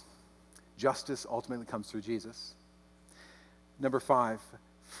consequences. Justice ultimately comes through Jesus. Number 5,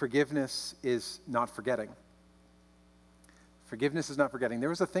 forgiveness is not forgetting. Forgiveness is not forgetting. There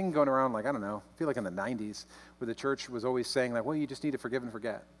was a thing going around, I feel like in the 90s, where the church was always saying, you just need to forgive and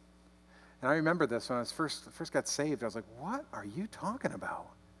forget. And I remember this when I was first got saved. I was like, what are you talking about?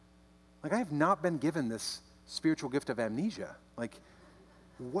 I have not been given this spiritual gift of amnesia.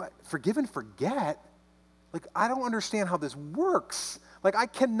 What? Forgive and forget? I don't understand how this works. I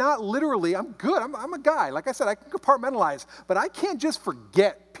cannot literally, I'm good. I'm a guy. Like I said, I can compartmentalize, but I can't just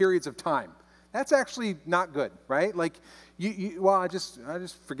forget periods of time. That's actually not good, right? Well, I just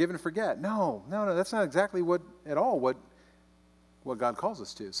forgive and forget. No, that's not exactly what God calls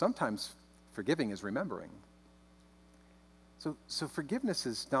us to. Sometimes forgiving is remembering. So forgiveness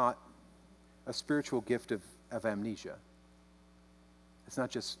is not a spiritual gift of amnesia. It's not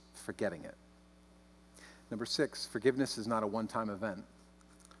just forgetting it. Number 6, forgiveness is not a one-time event.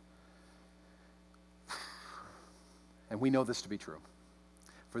 And we know this to be true.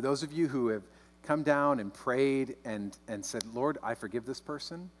 For those of you who have come down and prayed and said, Lord, I forgive this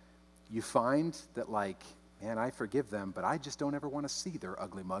person, you find that man, I forgive them, but I just don't ever want to see their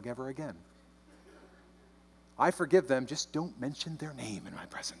ugly mug ever again. I forgive them, just don't mention their name in my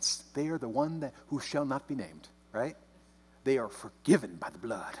presence. They are the one who shall not be named, right? They are forgiven by the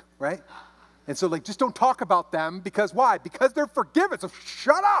blood, right? And so just don't talk about them because why? Because they're forgiven. So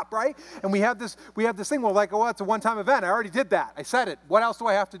shut up, right? And we have this thing where it's a one-time event. I already did that. I said it. What else do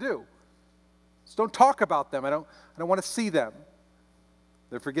I have to do? Just don't talk about them. I don't want to see them.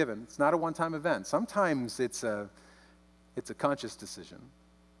 They're forgiven. It's not a one-time event. Sometimes it's a conscious decision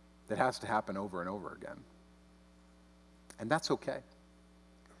that has to happen over and over again. And that's okay.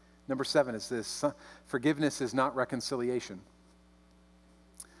 Number 7 is this. Forgiveness is not reconciliation.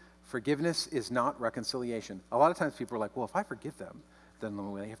 Forgiveness is not reconciliation. A lot of times people are like, well, if I forgive them, then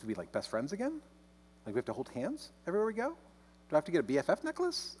they have to be best friends again? We have to hold hands everywhere we go? Do I have to get a BFF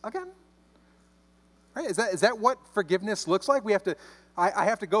necklace again? Right? Is that what forgiveness looks like? I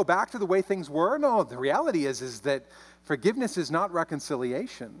have to go back to the way things were? No, the reality is that forgiveness is not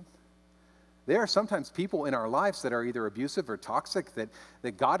reconciliation. There are sometimes people in our lives that are either abusive or toxic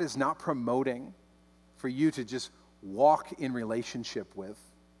that God is not promoting for you to just walk in relationship with.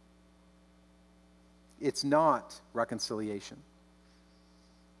 It's not reconciliation.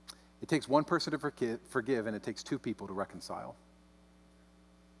 It takes one person to forgive, and it takes 2 people to reconcile.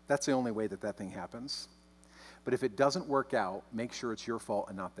 That's the only way that thing happens. But if it doesn't work out, make sure it's your fault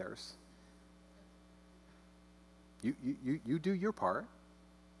and not theirs. You do your part.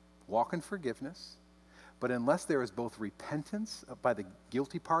 Walk in forgiveness. But unless there is both repentance by the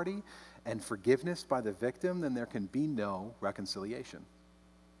guilty party and forgiveness by the victim, then there can be no reconciliation.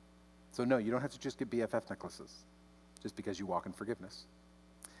 So no, you don't have to just get BFF necklaces just because you walk in forgiveness.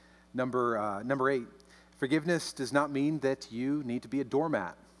 Number 8, forgiveness does not mean that you need to be a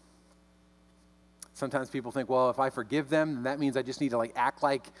doormat. Sometimes people think, well, if I forgive them, then that means I just need to act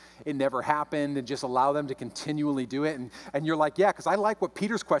like it never happened and just allow them to continually do it. And you're like, yeah, because I like what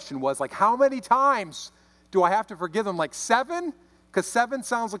Peter's question was, how many times do I have to forgive them? 7? Because 7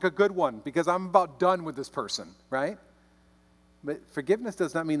 sounds like a good one because I'm about done with this person, right? But forgiveness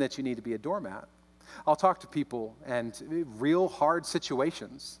does not mean that you need to be a doormat. I'll talk to people and real hard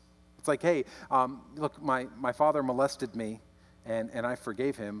situations. It's hey, look, my father molested me and I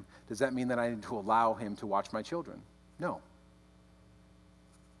forgave him. Does that mean that I need to allow him to watch my children? No.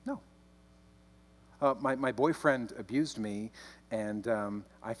 My boyfriend abused me and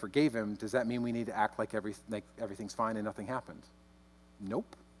I forgave him. Does that mean we need to act like everything's fine and nothing happened?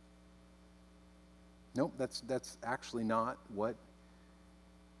 Nope. That's actually not what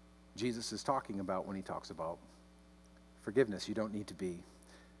Jesus is talking about when he talks about forgiveness. You don't need to be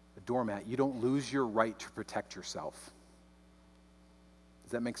a doormat. You don't lose your right to protect yourself.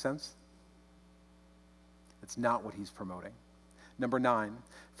 Does that make sense? It's not what he's promoting. Number 9,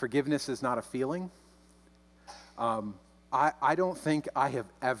 forgiveness is not a feeling. I don't think I have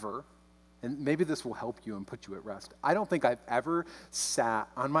ever, and maybe this will help you and put you at rest, I don't think I've ever sat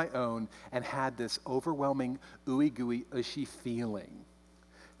on my own and had this overwhelming ooey gooey ushy feeling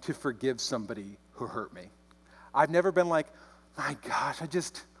to forgive somebody who hurt me. I've never been like, my gosh, I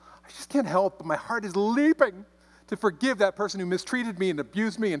just can't help, but my heart is leaping to forgive that person who mistreated me and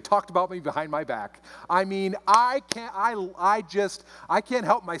abused me and talked about me behind my back. I mean, I can't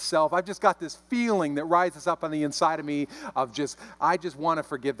help myself. I've just got this feeling that rises up on the inside of me of I just want to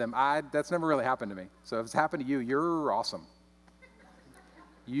forgive them. That's never really happened to me. So if it's happened to you, you're awesome.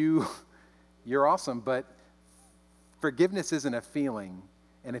 You're awesome, but forgiveness isn't a feeling.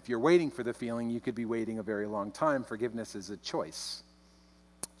 And if you're waiting for the feeling, you could be waiting a very long time. Forgiveness is a choice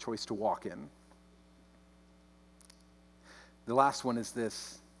to walk in. The last one is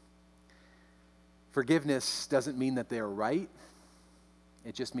this. Forgiveness doesn't mean that they are right.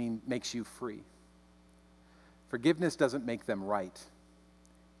 It just makes you free. Forgiveness doesn't make them right.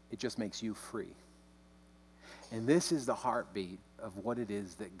 It just makes you free. And this is the heartbeat of what it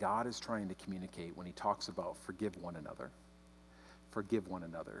is that God is trying to communicate when he talks about forgive one another. Forgive one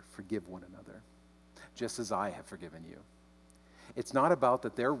another. Forgive one another. Just as I have forgiven you. It's not about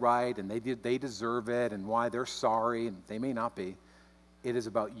that they're right and they deserve it and why they're sorry and they may not be. It is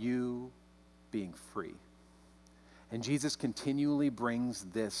about you being free. And Jesus continually brings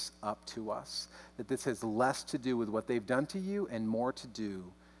this up to us, that this has less to do with what they've done to you and more to do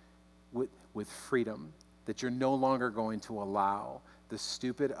with freedom, that you're no longer going to allow the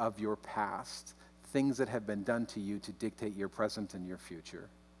stupid of your past, things that have been done to you, to dictate your present and your future.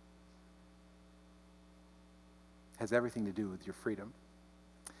 It has everything to do with your freedom.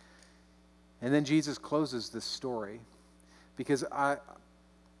 And then Jesus closes this story, because I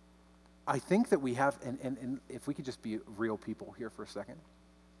think that we have, and if we could just be real people here for a second,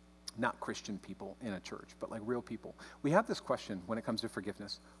 not Christian people in a church, but like real people. We have this question when it comes to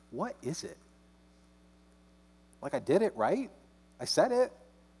forgiveness. What is it? Like, I did it, right? I said it.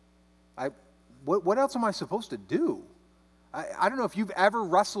 What else am I supposed to do? I don't know if you've ever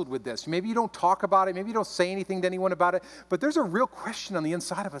wrestled with this. Maybe you don't talk about it. Maybe you don't say anything to anyone about it. But there's a real question on the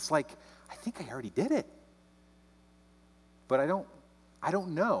inside of us, like, I think I already did it. But I don't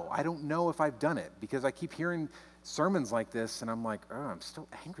know. I don't know if I've done it, because I keep hearing sermons like this, and I'm like, oh, I'm still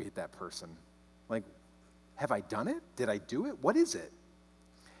angry at that person. Like, have I done it? Did I do it? What is it?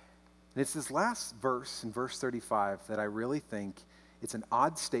 And it's this last verse, in verse 35, that I really think it's an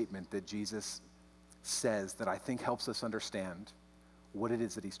odd statement that Jesus says that I think helps us understand what it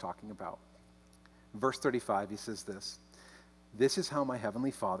is that he's talking about. Verse 35, he says this: "This is how my heavenly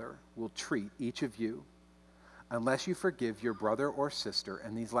Father will treat each of you unless you forgive your brother or sister,"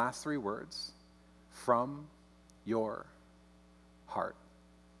 and these last three words, "from your heart."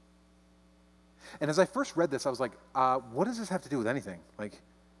 And as I first read this, I was like, what does this have to do with anything? Like,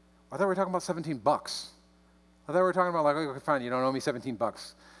 I thought we were talking about $17. I thought we were talking about, like, okay, fine, you don't owe me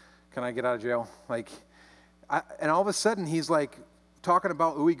 $17. Can I get out of jail? Like, and all of a sudden, he's like talking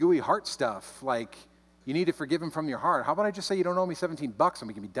about ooey gooey heart stuff. Like, you need to forgive him from your heart. How about I just say you don't owe me $17 and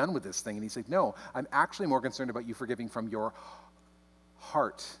we can be done with this thing? And he's like, no, I'm actually more concerned about you forgiving from your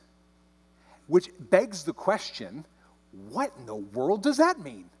heart. Which begs the question, what in the world does that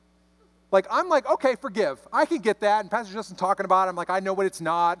mean? Like, I'm like, okay, forgive. I can get that. And Pastor Justin talking about it, I'm like, I know what it's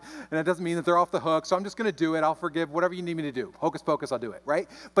not. And it doesn't mean that they're off the hook. So I'm just going to do it. I'll forgive whatever you need me to do. Hocus pocus, I'll do it, right?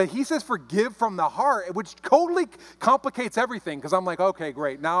 But he says forgive from the heart, which totally complicates everything. Because I'm like, okay,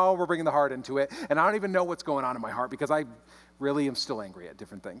 great. Now we're bringing the heart into it. And I don't even know what's going on in my heart, because I really am still angry at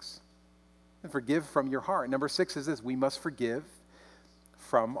different things. And forgive from your heart. Number 6 is this: we must forgive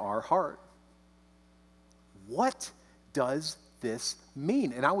from our heart. What does this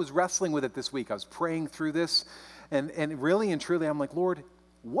mean? And I was wrestling with it this week. I was praying through this, and really and truly, I'm like, Lord,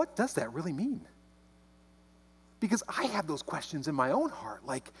 what does that really mean? Because I have those questions in my own heart.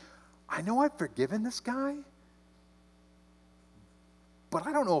 Like, I know I've forgiven this guy, but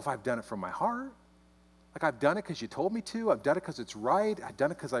I don't know if I've done it from my heart. Like, I've done it because you told me to. I've done it because it's right. I've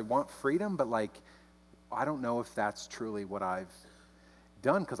done it because I want freedom, but like, I don't know if that's truly what I've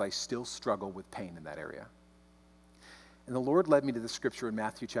done, because I still struggle with pain in that area. And the Lord led me to the scripture in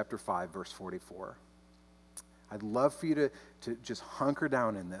Matthew chapter 5, verse 44. I'd love for you to just hunker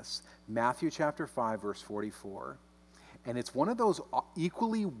down in this. Matthew chapter 5, verse 44. And it's one of those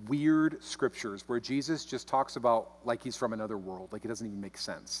equally weird scriptures where Jesus just talks about like he's from another world, like it doesn't even make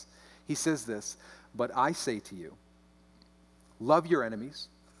sense. He says this: "But I say to you, love your enemies,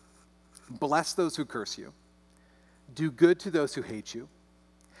 bless those who curse you, do good to those who hate you,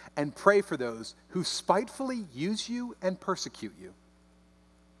 and pray for those who spitefully use you and persecute you."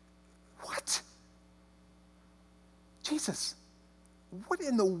 What? Jesus, what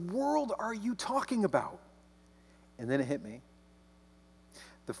in the world are you talking about? And then it hit me.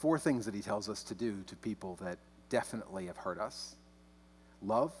 The 4 things that he tells us to do to people that definitely have hurt us: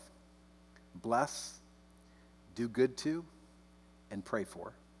 love, bless, do good to, and pray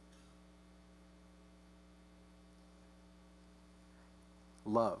for.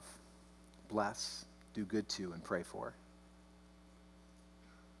 Love, bless, do good to, and pray for.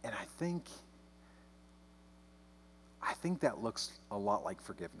 And I think that looks a lot like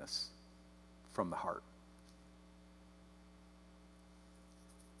forgiveness from the heart.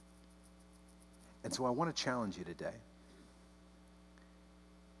 And so I want to challenge you today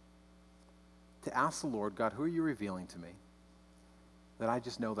to ask the Lord, God, who are you revealing to me that I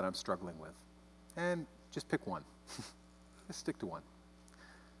just know that I'm struggling with? And just pick one. Just stick to one.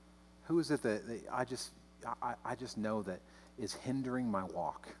 Who is it that I just know that is hindering my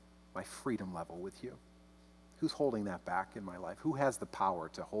walk, my freedom level with you? Who's holding that back in my life? Who has the power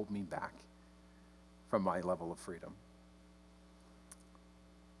to hold me back from my level of freedom?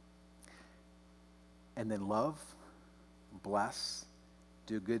 And then love, bless,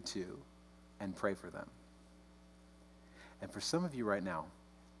 do good to, and pray for them. And for some of you right now,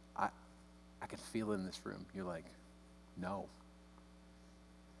 I can feel it in this room. You're like, no.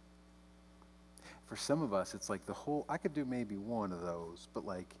 for some of us, it's like I could do maybe one of those, but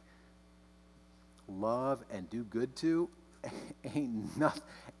like love and do good to,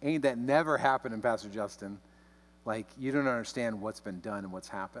 ain't that never happened in Pastor Justin. Like, you don't understand what's been done and what's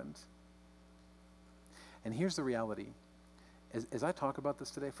happened. And here's the reality. As I talk about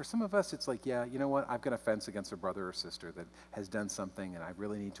this today, for some of us, it's like, yeah, you know what? I've got a offense against a brother or sister that has done something, and I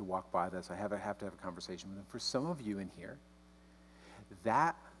really need to walk by this. I have to have a conversation with them. For some of you in here,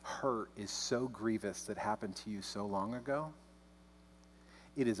 that hurt is so grievous that happened to you so long ago,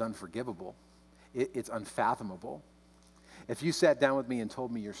 it is unforgivable. It's unfathomable. If you sat down with me and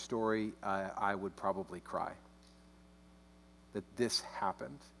told me your story, I would probably cry that this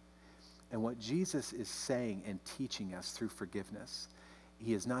happened. And what Jesus is saying and teaching us through forgiveness,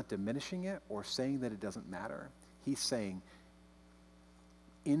 he is not diminishing it or saying that it doesn't matter. He's saying,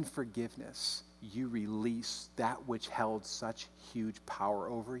 in forgiveness, you release that which held such huge power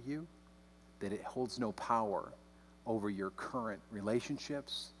over you that it holds no power over your current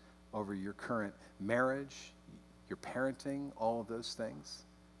relationships, over your current marriage, your parenting, all of those things.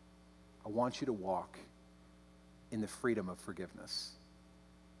 I want you to walk in the freedom of forgiveness.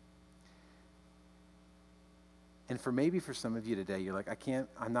 And for some of you today, you're like,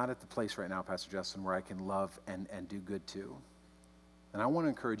 I'm not at the place right now, Pastor Justin, where I can love and do good to. And I want to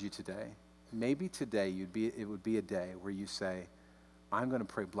encourage you today. Maybe today it would be a day where you say, I'm going to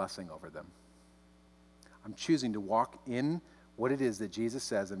pray blessing over them. I'm choosing to walk in what it is that Jesus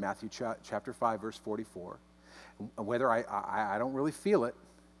says in Matthew chapter 5, verse 44. Whether I don't really feel it,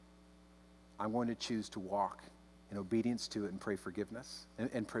 I'm going to choose to walk in obedience to it and pray forgiveness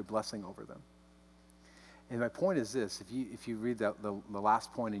and pray blessing over them. And my point is this, if you read the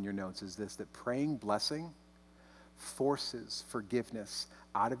last point in your notes, is this, that praying blessing forces forgiveness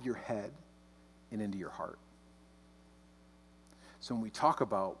out of your head and into your heart. So when we talk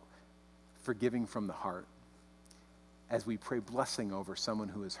about forgiving from the heart, as we pray blessing over someone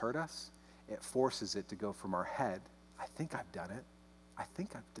who has hurt us, it forces it to go from our head, I think I've done it,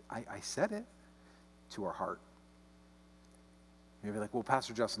 I said it, to our heart. You'll be like, well,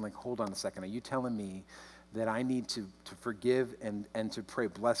 Pastor Justin, like, hold on a second. Are you telling me that I need to forgive and to pray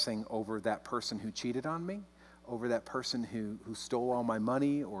blessing over that person who cheated on me, over that person who stole all my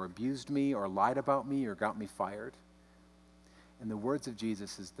money or abused me or lied about me or got me fired? And the words of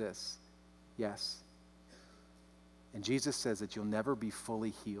Jesus is this, yes. And Jesus says that you'll never be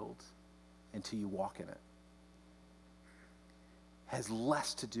fully healed until you walk in it. Has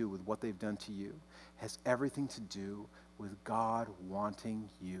less to do with what they've done to you, has everything to do with God wanting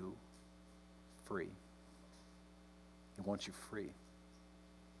you free. He wants you free.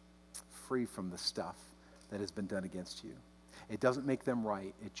 Free from the stuff that has been done against you. It doesn't make them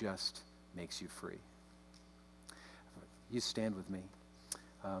right, it just makes you free. You stand with me.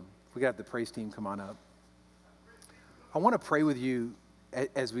 We got the praise team come on up. I want to pray with you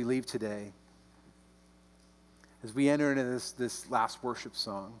as we leave today, as we enter into this last worship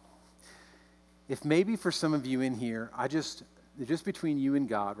song. If maybe for some of you in here, just between you and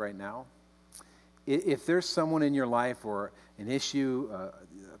God right now, if there's someone in your life or an issue,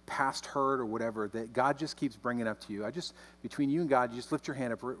 past hurt or whatever, that God just keeps bringing up to you, between you and God, you just lift your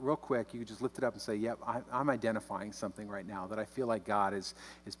hand up real quick. You can just lift it up and say, yep, I'm identifying something right now that I feel like God is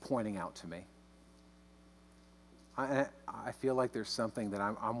pointing out to me. I feel like there's something that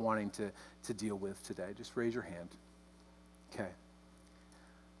I'm wanting to deal with today. Just raise your hand. Okay.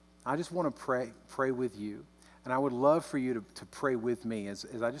 I just want to pray with you. And I would love for you to pray with me as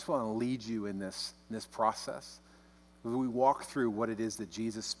I just want to lead you in this process. As we walk through what it is that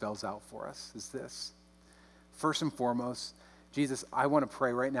Jesus spells out for us, is this. First and foremost, Jesus, I want to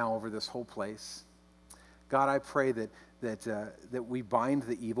pray right now over this whole place. God, I pray that we bind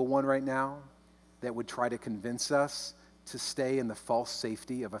the evil one right now that would try to convince us to stay in the false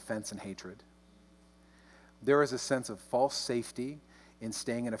safety of offense and hatred. There is a sense of false safety in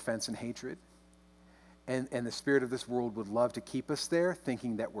staying in offense and hatred. And the spirit of this world would love to keep us there,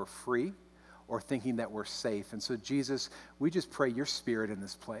 thinking that we're free or thinking that we're safe. And so, Jesus, we just pray your spirit in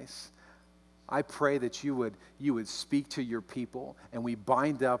this place. I pray that you would speak to your people, and we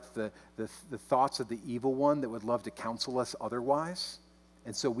bind up the thoughts of the evil one that would love to counsel us otherwise.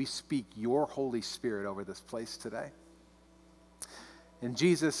 And so we speak your Holy Spirit over this place today. And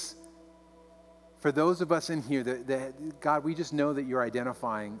Jesus, for those of us in here, that God, we just know that you're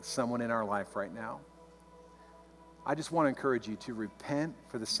identifying someone in our life right now. I just want to encourage you to repent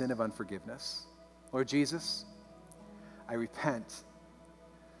for the sin of unforgiveness. Lord Jesus, I repent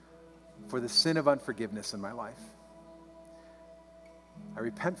for the sin of unforgiveness in my life. I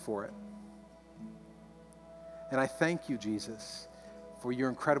repent for it. And I thank you, Jesus, for your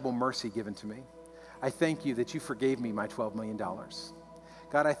incredible mercy given to me. I thank you that you forgave me my $12 million.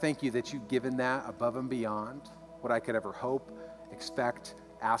 God, I thank you that you've given that above and beyond what I could ever hope, expect,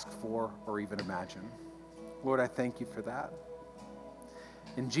 ask for, or even imagine. Lord, I thank you for that.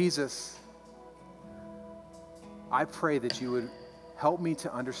 And Jesus, I pray that you would help me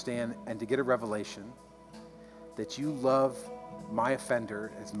to understand and to get a revelation that you love my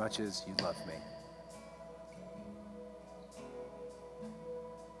offender as much as you love me.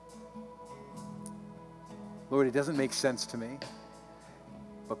 Lord, it doesn't make sense to me,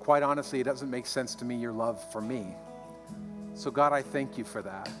 but quite honestly, it doesn't make sense to me, your love for me. So God, I thank you for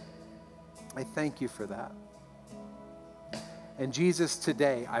that. I thank you for that. And Jesus,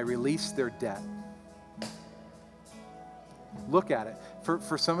 today, I release their debt. Look at it.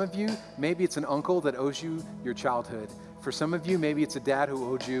 For some of you, maybe it's an uncle that owes you your childhood. For some of you, maybe it's a dad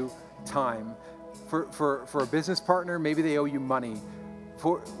who owed you time. For a business partner, maybe they owe you money.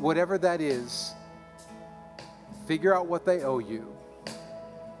 For whatever that is, figure out what they owe you.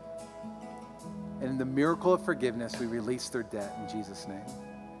 And in the miracle of forgiveness, we release their debt in Jesus' name.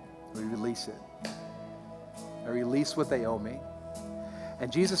 We release it. I release what they owe me.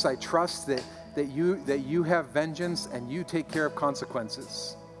 And Jesus, I trust that you have vengeance and you take care of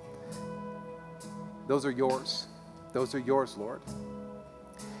consequences. Those are yours. Those are yours, Lord.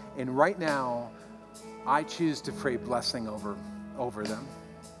 And right now, I choose to pray blessing over them.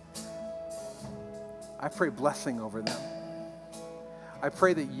 I pray blessing over them. I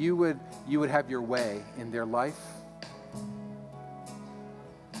pray that you would have your way in their life.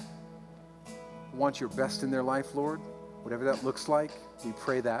 Want your best in their life, Lord, whatever that looks like. We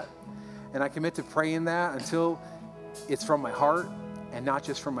pray that. And I commit to praying that until it's from my heart and not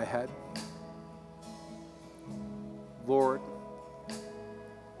just from my head. Lord,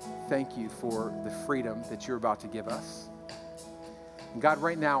 thank you for the freedom that you're about to give us. And God,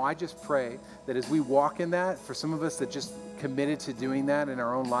 right now, I just pray that as we walk in that, for some of us that just committed to doing that in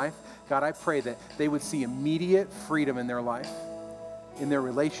our own life, God, I pray that they would see immediate freedom in their life, in their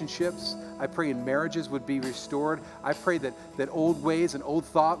relationships. I pray in marriages would be restored. I pray that old ways and old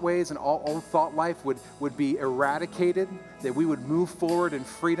thought ways and all old thought life would be eradicated, that we would move forward in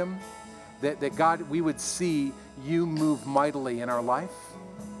freedom, that God, we would see you move mightily in our life.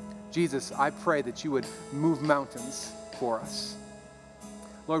 Jesus, I pray that you would move mountains for us.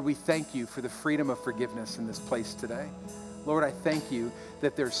 Lord, we thank you for the freedom of forgiveness in this place today. Lord, I thank you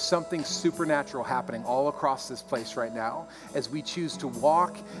that there's something supernatural happening all across this place right now as we choose to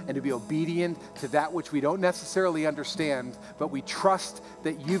walk and to be obedient to that which we don't necessarily understand, but we trust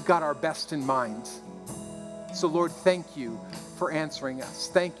that you've got our best in mind. So Lord, thank you for answering us.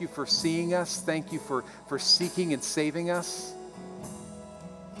 Thank you for seeing us. Thank you for seeking and saving us.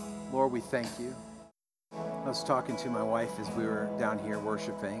 Lord, we thank you. I was talking to my wife as we were down here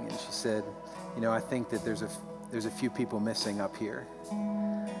worshiping, and she said, I think that there's a few people missing up here.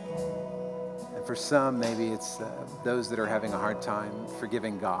 And for some, maybe it's those that are having a hard time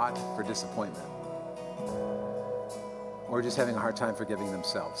forgiving God for disappointment, or just having a hard time forgiving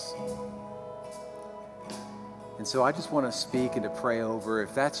themselves. And so I just want to speak and to pray over,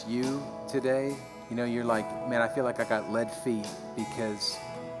 if that's you today, you're like, man, I feel like I got lead feet because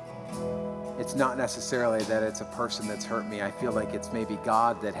it's not necessarily that it's a person that's hurt me. I feel like it's maybe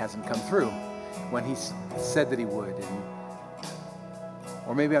God that hasn't come through when he said that he would.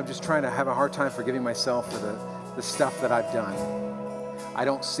 Or maybe I'm just trying to have a hard time forgiving myself for the stuff that I've done. I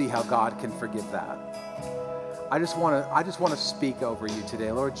don't see how God can forgive that. I just want to speak over you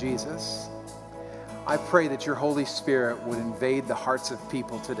today. Lord Jesus, I pray that your Holy Spirit would invade the hearts of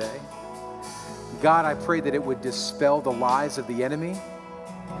people today. God, I pray that it would dispel the lies of the enemy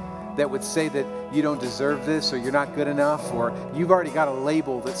that would say that you don't deserve this, or you're not good enough, or you've already got a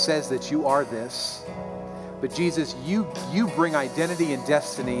label that says that you are this. But Jesus, you bring identity and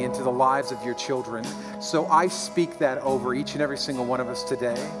destiny into the lives of your children. So I speak that over each and every single one of us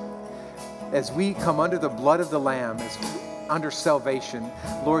today. As we come under the blood of the Lamb, under salvation,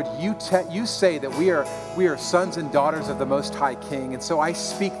 Lord, you say that we are sons and daughters of the Most High King. And so I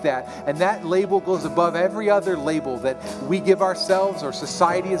speak that, and that label goes above every other label that we give ourselves, or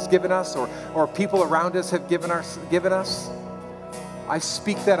society has given us, or people around us have given us. I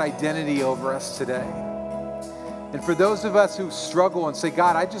speak that identity over us today. And for those of us who struggle and say,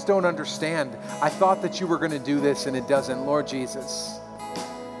 God, I just don't understand. I thought that you were going to do this and it doesn't. Lord Jesus,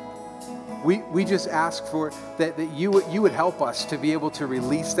 we just ask for that you would help us to be able to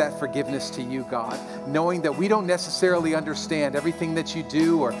release that forgiveness to you, God, knowing that we don't necessarily understand everything that you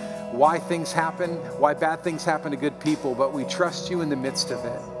do or why things happen, why bad things happen to good people, but we trust you in the midst of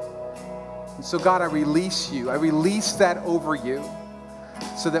it. And so God, I release that over you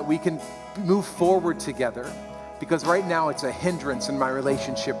so that we can move forward together, because right now it's a hindrance in my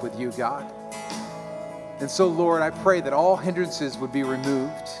relationship with you, God. And so, Lord, I pray that all hindrances would be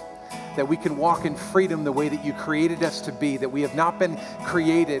removed, that we can walk in freedom the way that you created us to be, that we have not been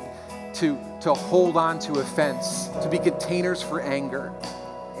created to hold on to offense, to be containers for anger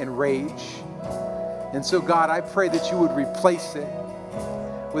and rage. And so, God, I pray that you would replace it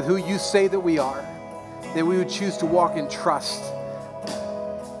with who you say that we are, that we would choose to walk in trust.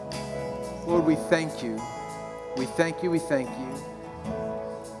 Lord, we thank you. We thank you. We thank you.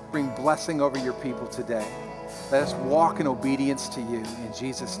 Bring blessing over your people today. Let us walk in obedience to you. In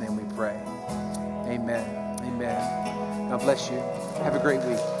Jesus' name we pray. Amen. Amen. God bless you. Have a great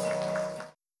week.